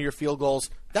 75% of your field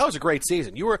goals. That was a great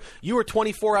season. You were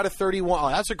 24 out of 31. Oh,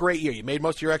 that's a great year. You made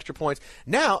most of your extra points.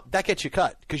 Now that gets you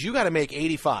cut because you got to make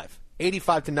 85 to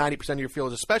 90% of your field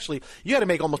goals. Especially, you got to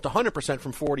make almost 100%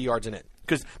 from 40 yards in it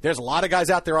because there's a lot of guys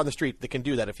out there on the street that can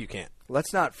do that if you can't.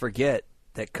 Let's not forget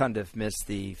that Cundiff missed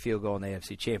the field goal in the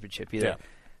AFC Championship either. Yeah.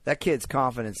 That kid's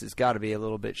confidence has got to be a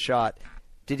little bit shot.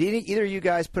 Did either of you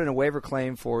guys put in a waiver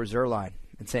claim for Zuerlein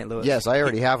in St. Louis? Yes, I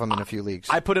already have him in a few leagues.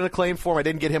 I put in a claim for him. I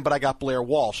didn't get him, but I got Blair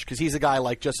Walsh because he's a guy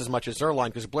like just as much as Zuerlein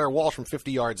because Blair Walsh from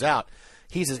 50 yards out,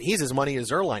 he's as money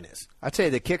as Zuerlein is. I'd say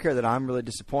the kicker that I'm really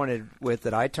disappointed with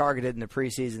that I targeted in the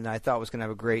preseason that I thought was going to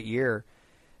have a great year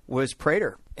was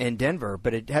Prater in Denver,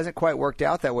 but it hasn't quite worked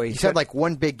out that way. He's had like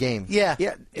one big game. Yeah.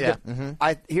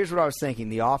 Mm-hmm. Here's what I was thinking.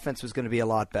 The offense was going to be a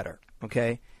lot better,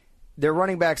 okay? Their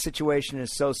running back situation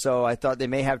is so-so. I thought they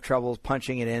may have trouble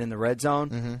punching it in the red zone.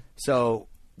 Mm-hmm. So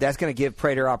that's going to give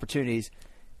Prater opportunities.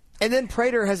 And then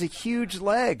Prater has a huge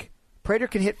leg. Prater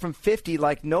can hit from 50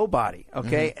 like nobody,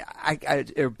 okay?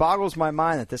 Mm-hmm. It boggles my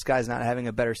mind that this guy's not having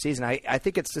a better season. I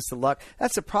think it's just the luck.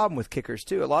 That's the problem with kickers,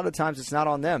 too. A lot of times it's not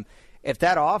on them. If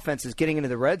that offense is getting into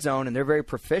the red zone and they're very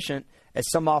proficient, as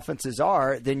some offenses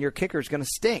are, then your kicker is going to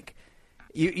stink.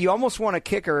 You almost want a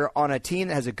kicker on a team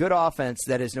that has a good offense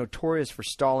that is notorious for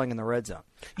stalling in the red zone.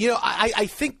 You know, I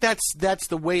think that's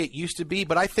the way it used to be,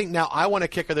 but I think now I want a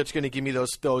kicker that's going to give me those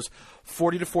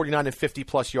 40 to 49 and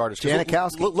 50-plus yarders.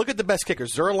 Janikowski. Look at the best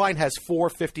kickers. Zuerlein has 4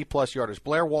 50-plus yarders.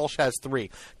 Blair Walsh has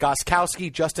 3.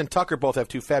 Goskowski, Justin Tucker both have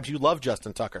 2. Fabs, you love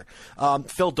Justin Tucker.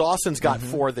 Phil Dawson's got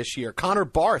 4 this year. Connor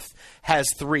Barth has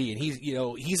 3, and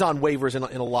he's on waivers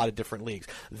in a lot of different leagues.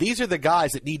 These are the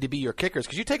guys that need to be your kickers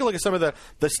because you take a look at some of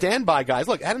the standby guys.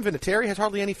 Look, Adam Vinatieri has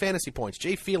hardly any fantasy points.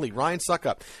 Jay Feely, Ryan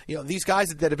Suckup. These guys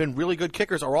that have been really good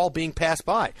kickers are all being passed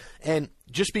by. And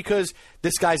just because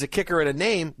this guy's a kicker at a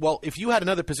name, well, if you had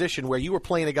another position where you were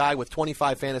playing a guy with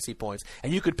 25 fantasy points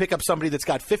and you could pick up somebody that's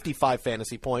got 55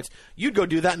 fantasy points, you'd go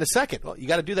do that in a second. Well, you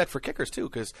got to do that for kickers, too,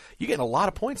 because you're getting a lot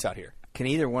of points out here. Can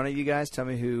either one of you guys tell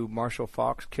me who Marshall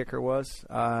Faulk's kicker was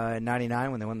in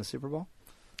 '99 when they won the Super Bowl?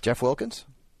 Jeff Wilkins?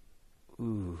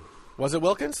 Ooh. Was it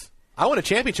Wilkins? I won a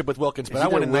championship with Wilkins, but I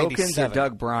It's won either in Wilkins or 97.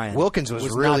 Doug Bryan. Wilkins was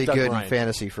not really Doug good Bryan. in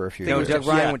fantasy for a few No, years. Doug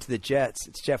Bryan Yeah. went to the Jets.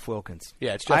 It's Jeff Wilkins.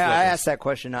 Yeah, it's Jeff I Wilkins. asked that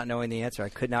question not knowing the answer. I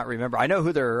could not remember. I know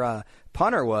who their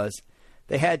punter was.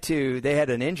 They had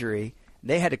an injury.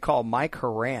 They had to call Mike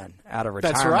Horan out of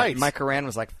retirement. That's right. Mike Horan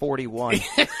was like 41.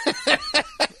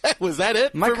 Was that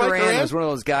it? Mike for Mike Horan was one of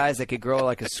those guys that could grow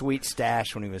like a sweet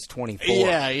stash when he was 24.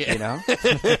 Yeah. You know?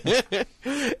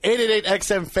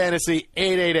 888-XM Fantasy,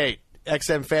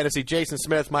 888-XM Fantasy. Jason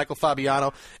Smith, Michael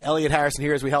Fabiano, Elliot Harrison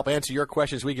here as we help answer your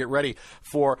questions. We get ready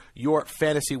for your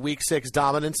Fantasy Week 6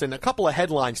 dominance. And a couple of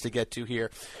headlines to get to here.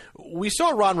 We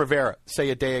saw Ron Rivera say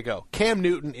a day ago, Cam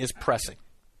Newton is pressing.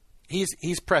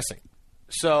 He's pressing.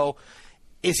 So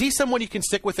is he someone you can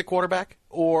stick with the quarterback?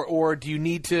 Or do you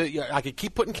need to – I could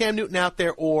keep putting Cam Newton out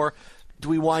there, or do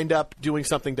we wind up doing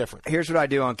something different? Here's what I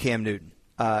do on Cam Newton.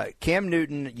 Cam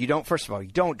Newton, you don't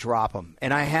drop him.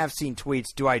 And I have seen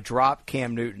tweets, do I drop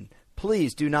Cam Newton?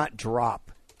 Please do not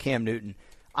drop Cam Newton.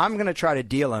 I'm going to try to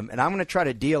deal him, and I'm going to try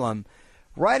to deal him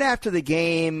right after the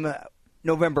game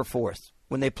November 4th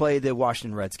when they play the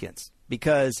Washington Redskins.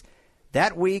 Because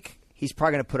that week he's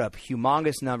probably going to put up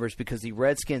humongous numbers because the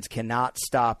Redskins cannot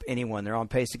stop anyone. They're on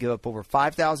pace to give up over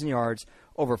 5,000 yards,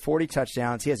 over 40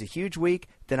 touchdowns. He has a huge week.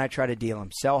 Then I try to deal him.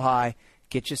 Sell high.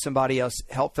 Get you somebody else.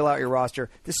 Help fill out your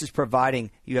roster. This is providing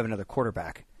you have another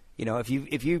quarterback. You know, if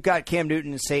you've got Cam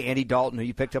Newton and say Andy Dalton, who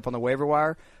you picked up on the waiver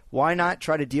wire, why not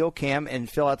try to deal Cam and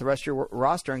fill out the rest of your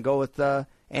roster and go with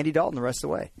Andy Dalton the rest of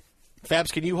the way?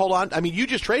 Fabs, can you hold on? I mean, you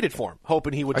just traded for him,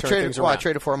 hoping he would turn things around. I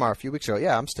traded for him a few weeks ago.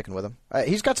 Yeah, I'm sticking with him.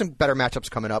 He's got some better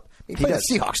matchups coming up. He played the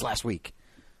Seahawks last week.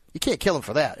 You can't kill him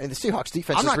for that. And the Seahawks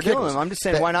defense I'm is not ridiculous. killing him. I'm just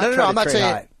saying, why not? No, I'm not trade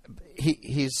saying high?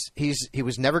 he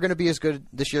was never going to be as good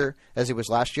this year as he was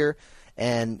last year.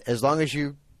 And as long as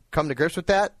you come to grips with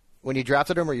that when you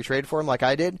drafted him or you traded for him like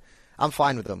I did, I'm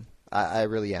fine with him. I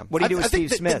really am. What do you do with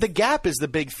Steve Smith? The gap is the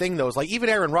big thing, though. Is like even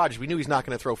Aaron Rodgers, we knew he's not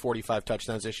going to throw 45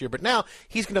 touchdowns this year, but now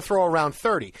he's going to throw around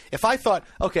 30. If I thought,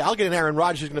 okay, I'll get an Aaron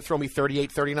Rodgers who's going to throw me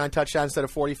 38, 39 touchdowns instead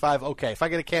of 45, okay. If I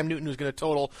get a Cam Newton who's going to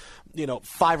total,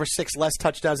 5 or 6 less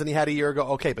touchdowns than he had a year ago,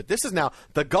 okay. But this is now,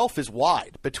 the gulf is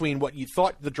wide between what you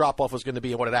thought the drop-off was going to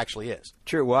be and what it actually is.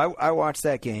 True. Well, I watched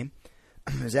that game.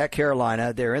 It was at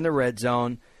Carolina. They're in the red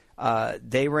zone.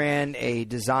 They ran a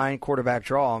design quarterback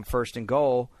draw on 1st and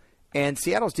goal. And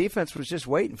Seattle's defense was just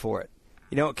waiting for it.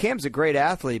 Cam's a great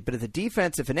athlete, but if an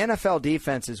NFL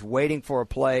defense is waiting for a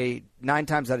play 9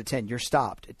 times out of 10, you're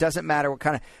stopped. It doesn't matter what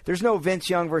kind of – there's no Vince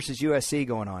Young versus USC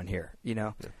going on here,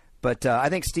 Yeah. But I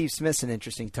think Steve Smith's an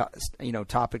interesting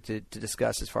topic to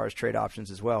discuss as far as trade options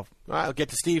as well. All right, I'll get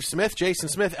to Steve Smith, Jason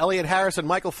Smith, Elliot Harrison,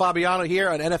 Michael Fabiano here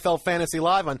on NFL Fantasy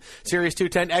Live on Sirius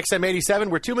 210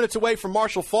 XM87. We're 2 minutes away from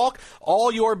Marshall Faulk.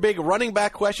 All your big running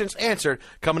back questions answered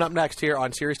coming up next here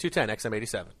on Sirius 210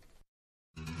 XM87.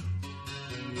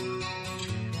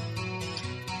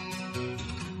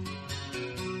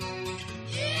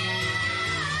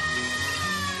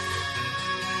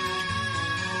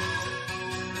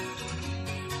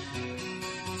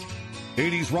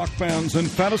 '80s rock fans and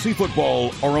fantasy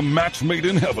football are a match made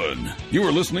in heaven. You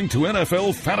are listening to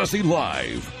NFL Fantasy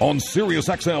Live on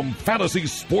SiriusXM Fantasy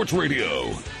Sports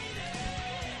Radio.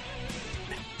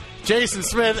 Jason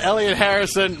Smith, Elliot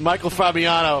Harrison, Michael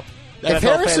Fabiano, If NFL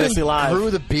Fantasy Harrison Live. grew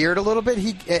the beard a little bit,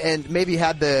 and maybe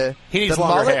had He needs the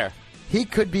longer mullet, hair. He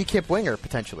could be Kip Winger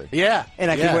potentially. Yeah, And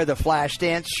I could wear the flash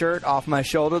dance shirt off my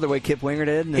shoulder the way Kip Winger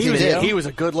did. In this He video. was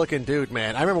a good-looking dude,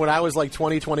 man. I remember when I was like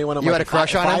 20, 21. I'm You like, had a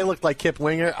crush on if him? I looked like Kip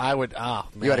Winger, I would. Oh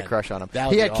man, You had a crush on him. That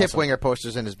would He be had Kip awesome. Winger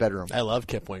posters in his bedroom. I love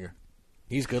Kip Winger.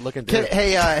 He's a good-looking dude.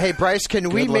 Hey, Bryce, can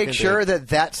we Good-looking make sure dude.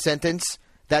 that sentence,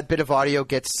 that bit of audio,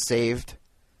 gets saved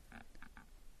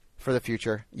for the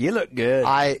future? You look good.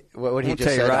 What he I'll just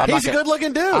tell you said. right- I'm He's a not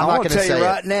good-looking dude. I'm I'm not going going to tell say you it,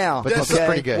 right now. but this is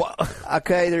pretty good.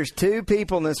 Okay, there's 2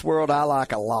 people in this world I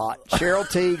like a lot: Cheryl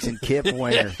Teagues and Kip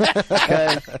Winger.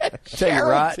 Okay, tell you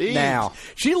right Teagues. now.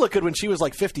 She looked good when she was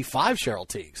like 55. Cheryl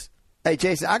Teagues. Hey,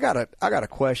 Jason, I got a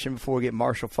question before we get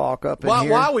Marshall Faulk up in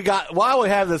here. Why we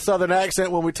have the Southern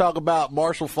accent when we talk about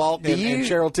Marshall Faulk and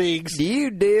Cheryl Teagues? Do you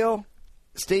deal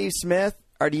Steve Smith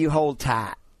or do you hold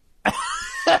tight?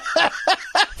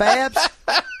 Fabs?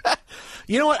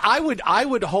 You know what? I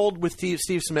would hold with Steve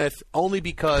Smith only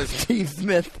because Steve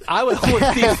Smith. I would hold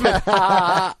with Steve Smith.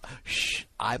 Shh,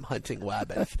 I'm hunting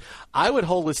Wabbeth. I would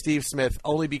hold with Steve Smith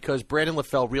only because Brandon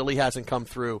LaFell really hasn't come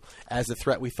through as the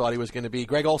threat we thought he was going to be.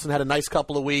 Greg Olsen had a nice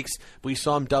couple of weeks. We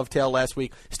saw him dovetail last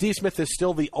week. Steve Smith is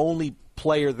still the only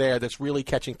player there that's really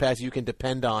catching passes you can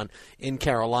depend on in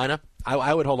Carolina.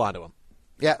 I would hold on to him.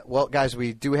 Yeah, well, guys,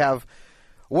 we do have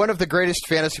one of the greatest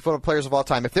fantasy football players of all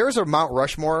time. If there was a Mount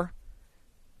Rushmore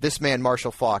this man,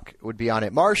 Marshall Faulk, would be on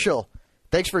it. Marshall,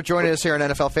 thanks for joining us here on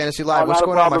NFL Fantasy Live. What's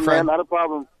going on, my friend? Man, not a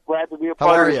problem. Glad to be a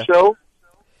part of the show.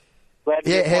 Glad to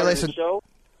be a part of the show.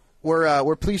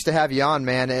 We're pleased to have you on,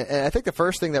 man. And I think the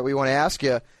first thing that we want to ask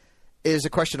you is a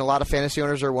question a lot of fantasy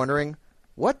owners are wondering.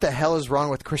 What the hell is wrong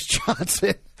with Chris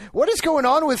Johnson? What is going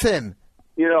on with him?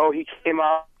 You know, he came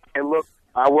out and looked,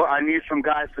 I need some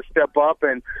guys to step up.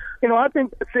 And, you know, I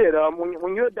think that's it.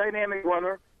 When you're a dynamic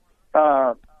runner,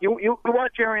 you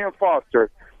watch Arian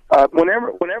Foster.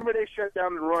 Whenever they shut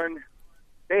down the run,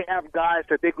 they have guys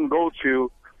that they can go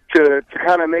to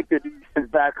kind of make the defense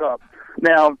back up.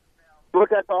 Now,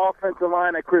 look at the offensive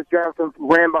line that Chris Johnson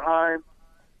ran behind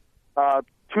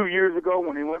 2 years ago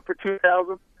when he went for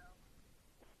 2,000.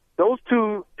 Those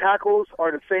two tackles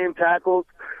are the same tackles,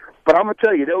 but I'm going to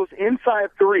tell you, those inside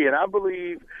three, and I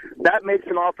believe that makes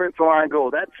an offensive line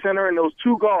go. That center and those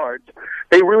two guards,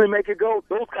 they really make it go.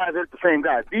 Those guys are the same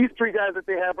guys. These three guys that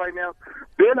they have right now,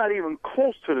 they're not even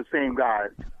close to the same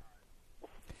guys.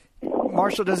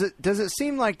 Marshall, does it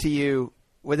seem like to you,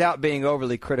 without being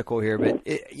overly critical here, but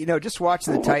just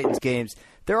watching the Titans games,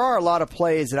 there are a lot of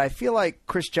plays that I feel like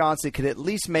Chris Johnson could at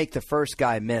least make the first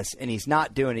guy miss, and he's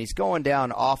not doing it. He's going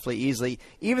down awfully easily.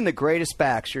 Even the greatest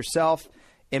backs, yourself,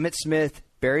 Emmitt Smith,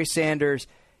 Barry Sanders,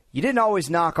 you didn't always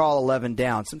knock all 11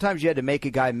 down. Sometimes you had to make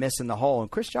a guy miss in the hole, and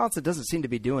Chris Johnson doesn't seem to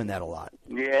be doing that a lot.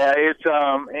 Yeah, it's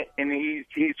and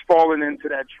he's fallen into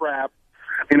that trap,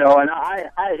 and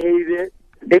I hate it.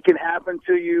 It can happen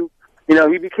to you.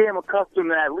 He became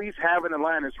accustomed to at least having a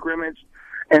line of scrimmage,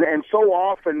 and so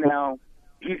often now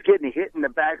he's getting hit in the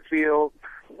backfield.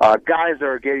 Guys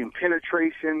are getting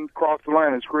penetration across the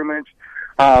line of scrimmage.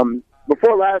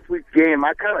 Before last week's game,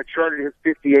 I kind of charted his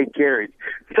 58 carries.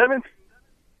 7,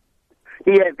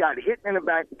 he had got hit in the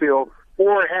backfield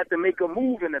or had to make a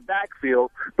move in the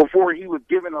backfield before he was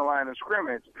given a line of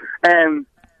scrimmage. And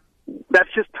that's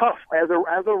just tough. As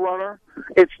a runner,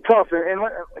 it's tough. And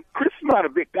Chris is not a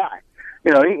big guy.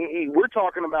 We're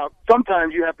talking about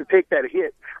sometimes you have to take that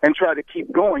hit and try to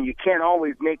keep going. You can't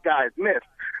always make guys miss.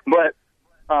 But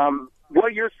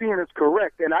what you're seeing is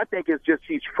correct, and I think it's just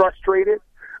he's frustrated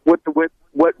with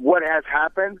what has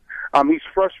happened. He's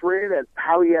frustrated at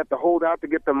how he had to hold out to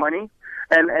get the money,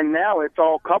 and now it's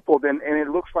all coupled, and it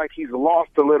looks like he's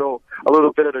lost a little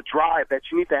bit of the drive that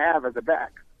you need to have as a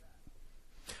back.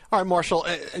 All right, Marshall,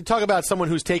 talk about someone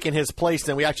who's taken his place.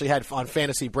 And we actually had on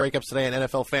Fantasy Breakups today on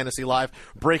NFL Fantasy Live,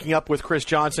 breaking up with Chris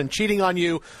Johnson, cheating on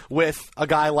you with a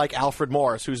guy like Alfred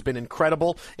Morris, who's been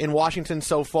incredible in Washington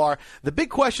so far. The big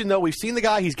question, though, we've seen the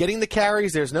guy, he's getting the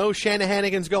carries. There's no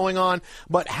Shanahanigans going on.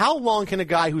 But how long can a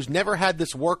guy who's never had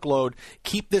this workload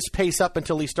keep this pace up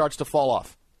until he starts to fall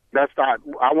off? That's not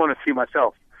 – I want to see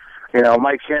myself.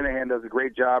 Mike Shanahan does a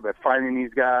great job at finding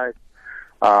these guys.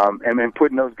 And then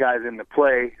putting those guys into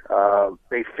play,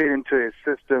 they fit into his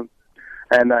system.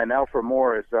 And Alfred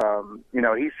Morris,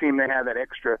 he seemed to have that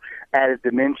extra added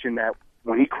dimension that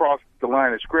when he crossed the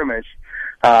line of scrimmage,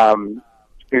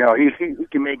 he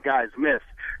can make guys miss.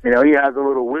 He has a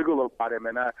little wiggle about him,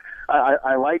 and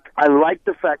I like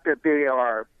the fact that they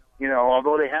are,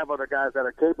 although they have other guys that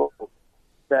are capable,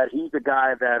 that he's the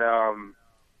guy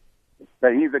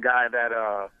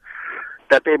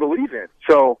that they believe in.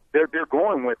 So they're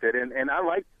going with it. And I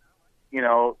like, he and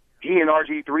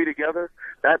RG3 together,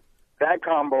 that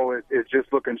combo is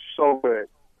just looking so good.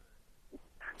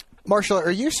 Marshall,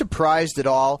 are you surprised at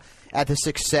all at the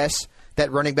success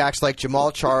that running backs like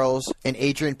Jamal Charles and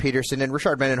Adrian Peterson and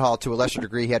Rashard Mendenhall, to a lesser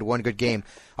degree, he had one good game,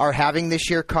 are having this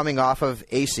year coming off of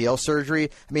ACL surgery?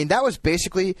 I mean, that was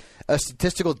basically a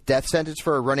statistical death sentence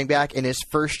for a running back in his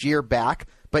first year back.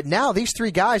 But now these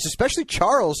three guys, especially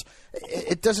Charles,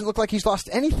 it doesn't look like he's lost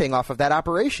anything off of that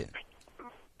operation.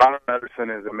 Bob Medicine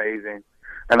is amazing.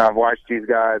 And I've watched these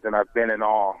guys, and I've been in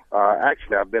awe.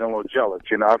 Actually, I've been a little jealous.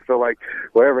 I feel like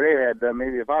whatever they had done,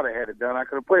 maybe if I'd have had it done, I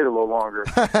could have played a little longer.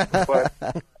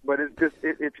 But it's just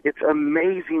it's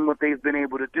amazing what they've been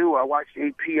able to do. I watched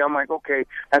AP. I'm like, okay,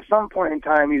 at some point in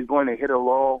time, he's going to hit a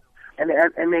lull, and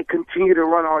they continue to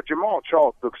run out. Jamal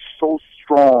Charles looks so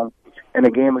strong in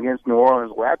the game against New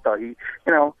Orleans, where I thought he,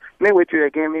 midway through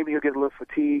that game, maybe he'll get a little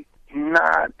fatigued.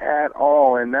 Not at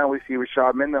all. And now we see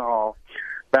Rashard Mendenhall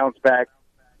bounce back.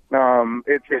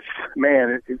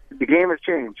 The game has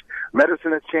changed.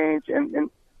 Medicine has changed, and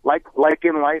like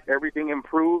in life, everything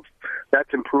improves.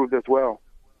 That's improved as well.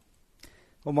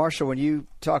 Well, Marshall, when you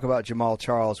talk about Jamal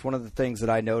Charles, one of the things that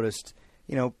I noticed,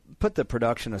 put the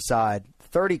production aside,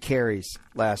 30 carries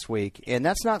last week, and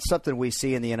that's not something we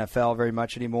see in the NFL very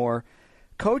much anymore.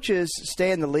 Coaches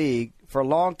stay in the league for a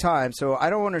long time, so I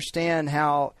don't understand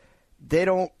how they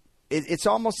don't it's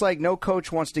almost like no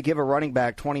coach wants to give a running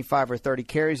back 25 or 30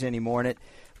 carries anymore. And it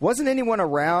wasn't anyone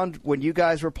around when you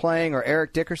guys were playing, or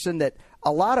Eric Dickerson, that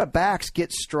a lot of backs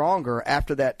get stronger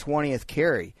after that 20th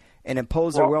carry and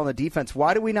impose their will on the defense.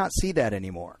 Why do we not see that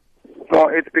anymore? Well,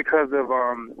 it's because of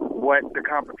what the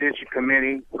competition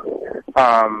committee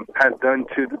has done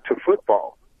to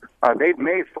football. They've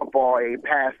made football a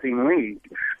passing league.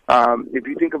 If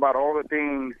you think about all the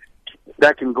things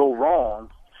that can go wrong,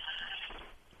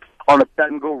 that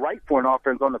can go right for an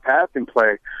offense on the passing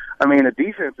play, I mean, the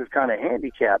defense is kind of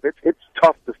handicapped. It's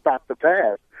tough to stop the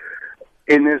pass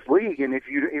in this league, and if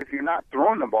you're not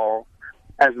throwing the ball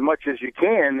as much as you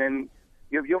can, then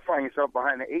you'll find yourself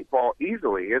behind the 8 ball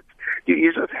easily.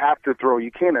 You just have to throw.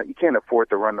 You can't afford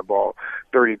to run the ball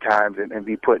 30 times and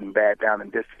be putting bad down in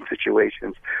distant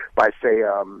situations by, say,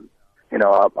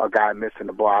 a guy missing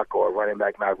the block or a running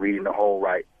back not reading the hole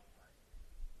right.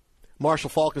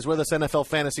 Marshall Faulk is with us, NFL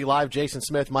Fantasy Live. Jason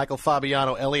Smith, Michael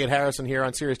Fabiano, Elliot Harrison here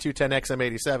on Sirius 210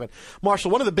 XM87.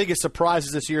 Marshall, one of the biggest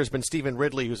surprises this year has been Stephen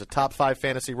Ridley, who's a top 5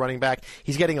 fantasy running back.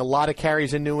 He's getting a lot of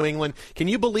carries in New England. Can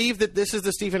you believe that this is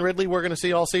the Stephen Ridley we're going to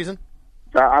see all season?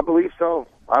 I believe so.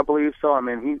 I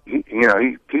mean, he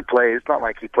plays. It's not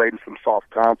like he played in some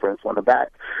soft conference. When the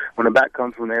back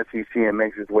comes from the SEC and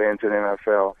makes his way into the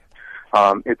NFL,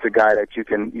 it's a guy that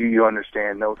you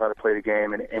understand, knows how to play the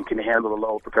game, and can handle the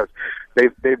load, because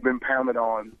they've been pounded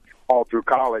on all through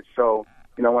college. So,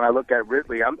 when I look at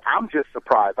Ridley, I'm just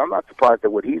surprised. I'm not surprised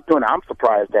at what he's doing. I'm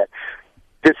surprised that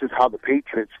this is how the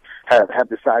Patriots have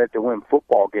decided to win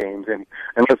football games. And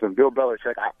listen, Bill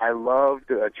Belichick, I love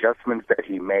the adjustments that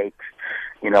he makes.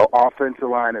 Offensive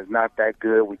line is not that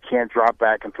good. We can't drop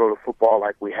back and throw the football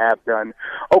like we have done.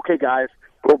 Okay, guys,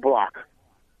 go block.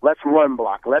 Let's run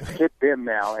block. Let's hit them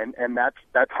now. And that's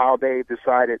how they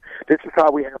decided this is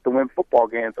how we have to win football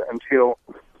games until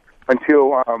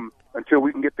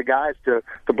we can get the guys to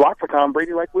block for Tom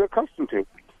Brady like we're accustomed to.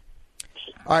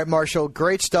 All right, Marshall,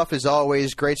 great stuff as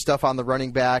always. Great stuff on the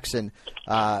running backs, and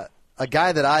a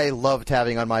guy that I loved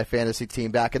having on my fantasy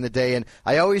team back in the day. And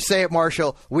I always say it,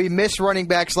 Marshall, we miss running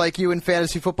backs like you in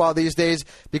fantasy football these days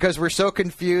because we're so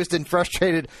confused and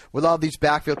frustrated with all these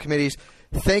backfield committees.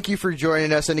 Thank you for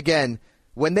joining us. And again,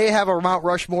 when they have a Mount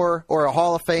Rushmore or a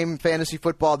Hall of Fame fantasy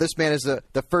football, this man is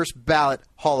the first ballot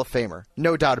Hall of Famer.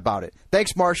 No doubt about it.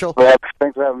 Thanks, Marshall. Well,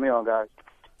 thanks for having me on, guys.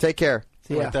 Take care.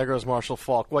 Yeah. Right, there goes Marshall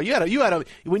Faulk. Well, you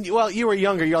were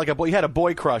younger, you're like a boy. You had a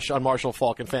boy crush on Marshall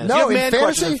Faulk in fantasy. No, you have in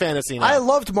man in fantasy now. I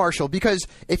loved Marshall because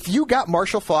if you got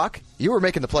Marshall Faulk, you were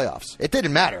making the playoffs. It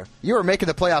didn't matter. You were making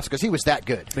the playoffs because he was that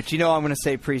good. But I'm going to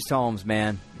say Priest Holmes,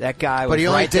 man. That guy was But he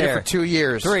only right did there. it for 2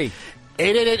 years. 3.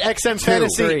 888-XM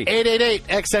Fantasy.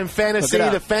 888-XM Fantasy. Look it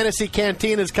up. The Fantasy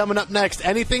Canteen is coming up next.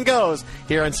 Anything goes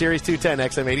here on Series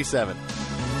 210 XM87.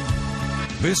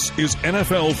 This is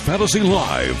NFL Fantasy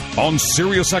Live on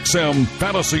SiriusXM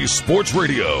Fantasy Sports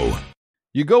Radio.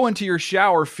 You go into your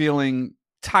shower feeling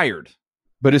tired,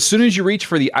 but as soon as you reach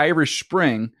for the Irish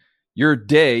Spring, your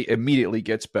day immediately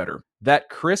gets better. That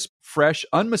crisp, fresh,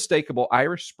 unmistakable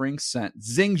Irish Spring scent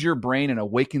zings your brain and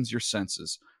awakens your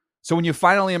senses. So when you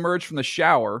finally emerge from the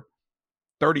shower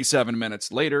 37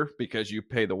 minutes later, because you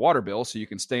pay the water bill so you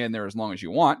can stay in there as long as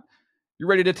you want, you're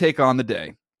ready to take on the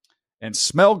day and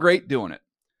smell great doing it.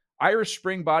 Irish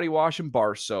Spring Body Wash and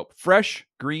Bar Soap. Fresh,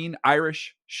 green,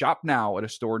 Irish. Shop now at a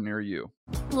store near you.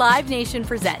 Live Nation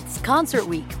presents Concert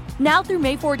Week. Now through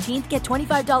May 14th, get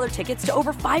 $25 tickets to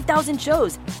over 5,000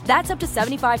 shows. That's up to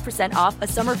 75% off a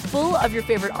summer full of your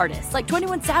favorite artists like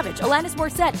 21 Savage, Alanis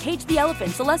Morissette, Cage the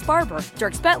Elephant, Celeste Barber,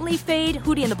 Dierks Bentley, Fade,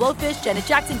 Hootie and the Blowfish, Janet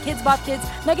Jackson, Kids Bop Kids,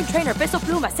 Meghan Trainor, Peso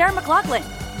Pluma, Sarah McLachlan.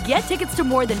 Get tickets to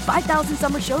more than 5,000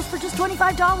 summer shows for just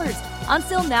 $25.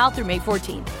 Until now through May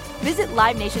 14th. Visit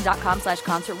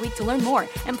LiveNation.com/Concert Week to learn more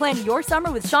and plan your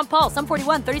summer with Sean Paul, Sum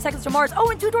 41, 30 Seconds to Mars,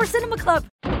 and Two Door Cinema Club.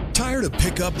 Tired of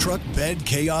pickup truck bed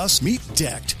chaos? Meet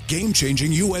Decked.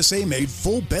 Game-changing USA-made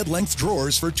full bed-length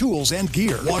drawers for tools and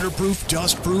gear. Waterproof,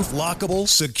 dust-proof, lockable,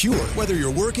 secure. Whether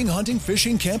you're working, hunting,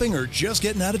 fishing, camping, or just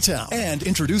getting out of town. And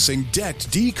introducing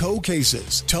Decked Deco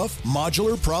cases. Tough,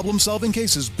 modular, problem-solving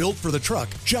cases built for the truck,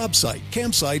 job site,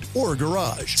 campsite, or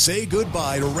garage. Say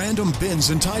goodbye to random bins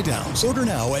and tie-downs. Order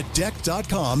now at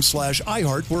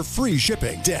Decked.com/iHeart for free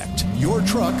shipping. Decked. Your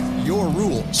truck, your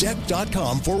rules.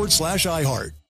 Decked.com/iHeart.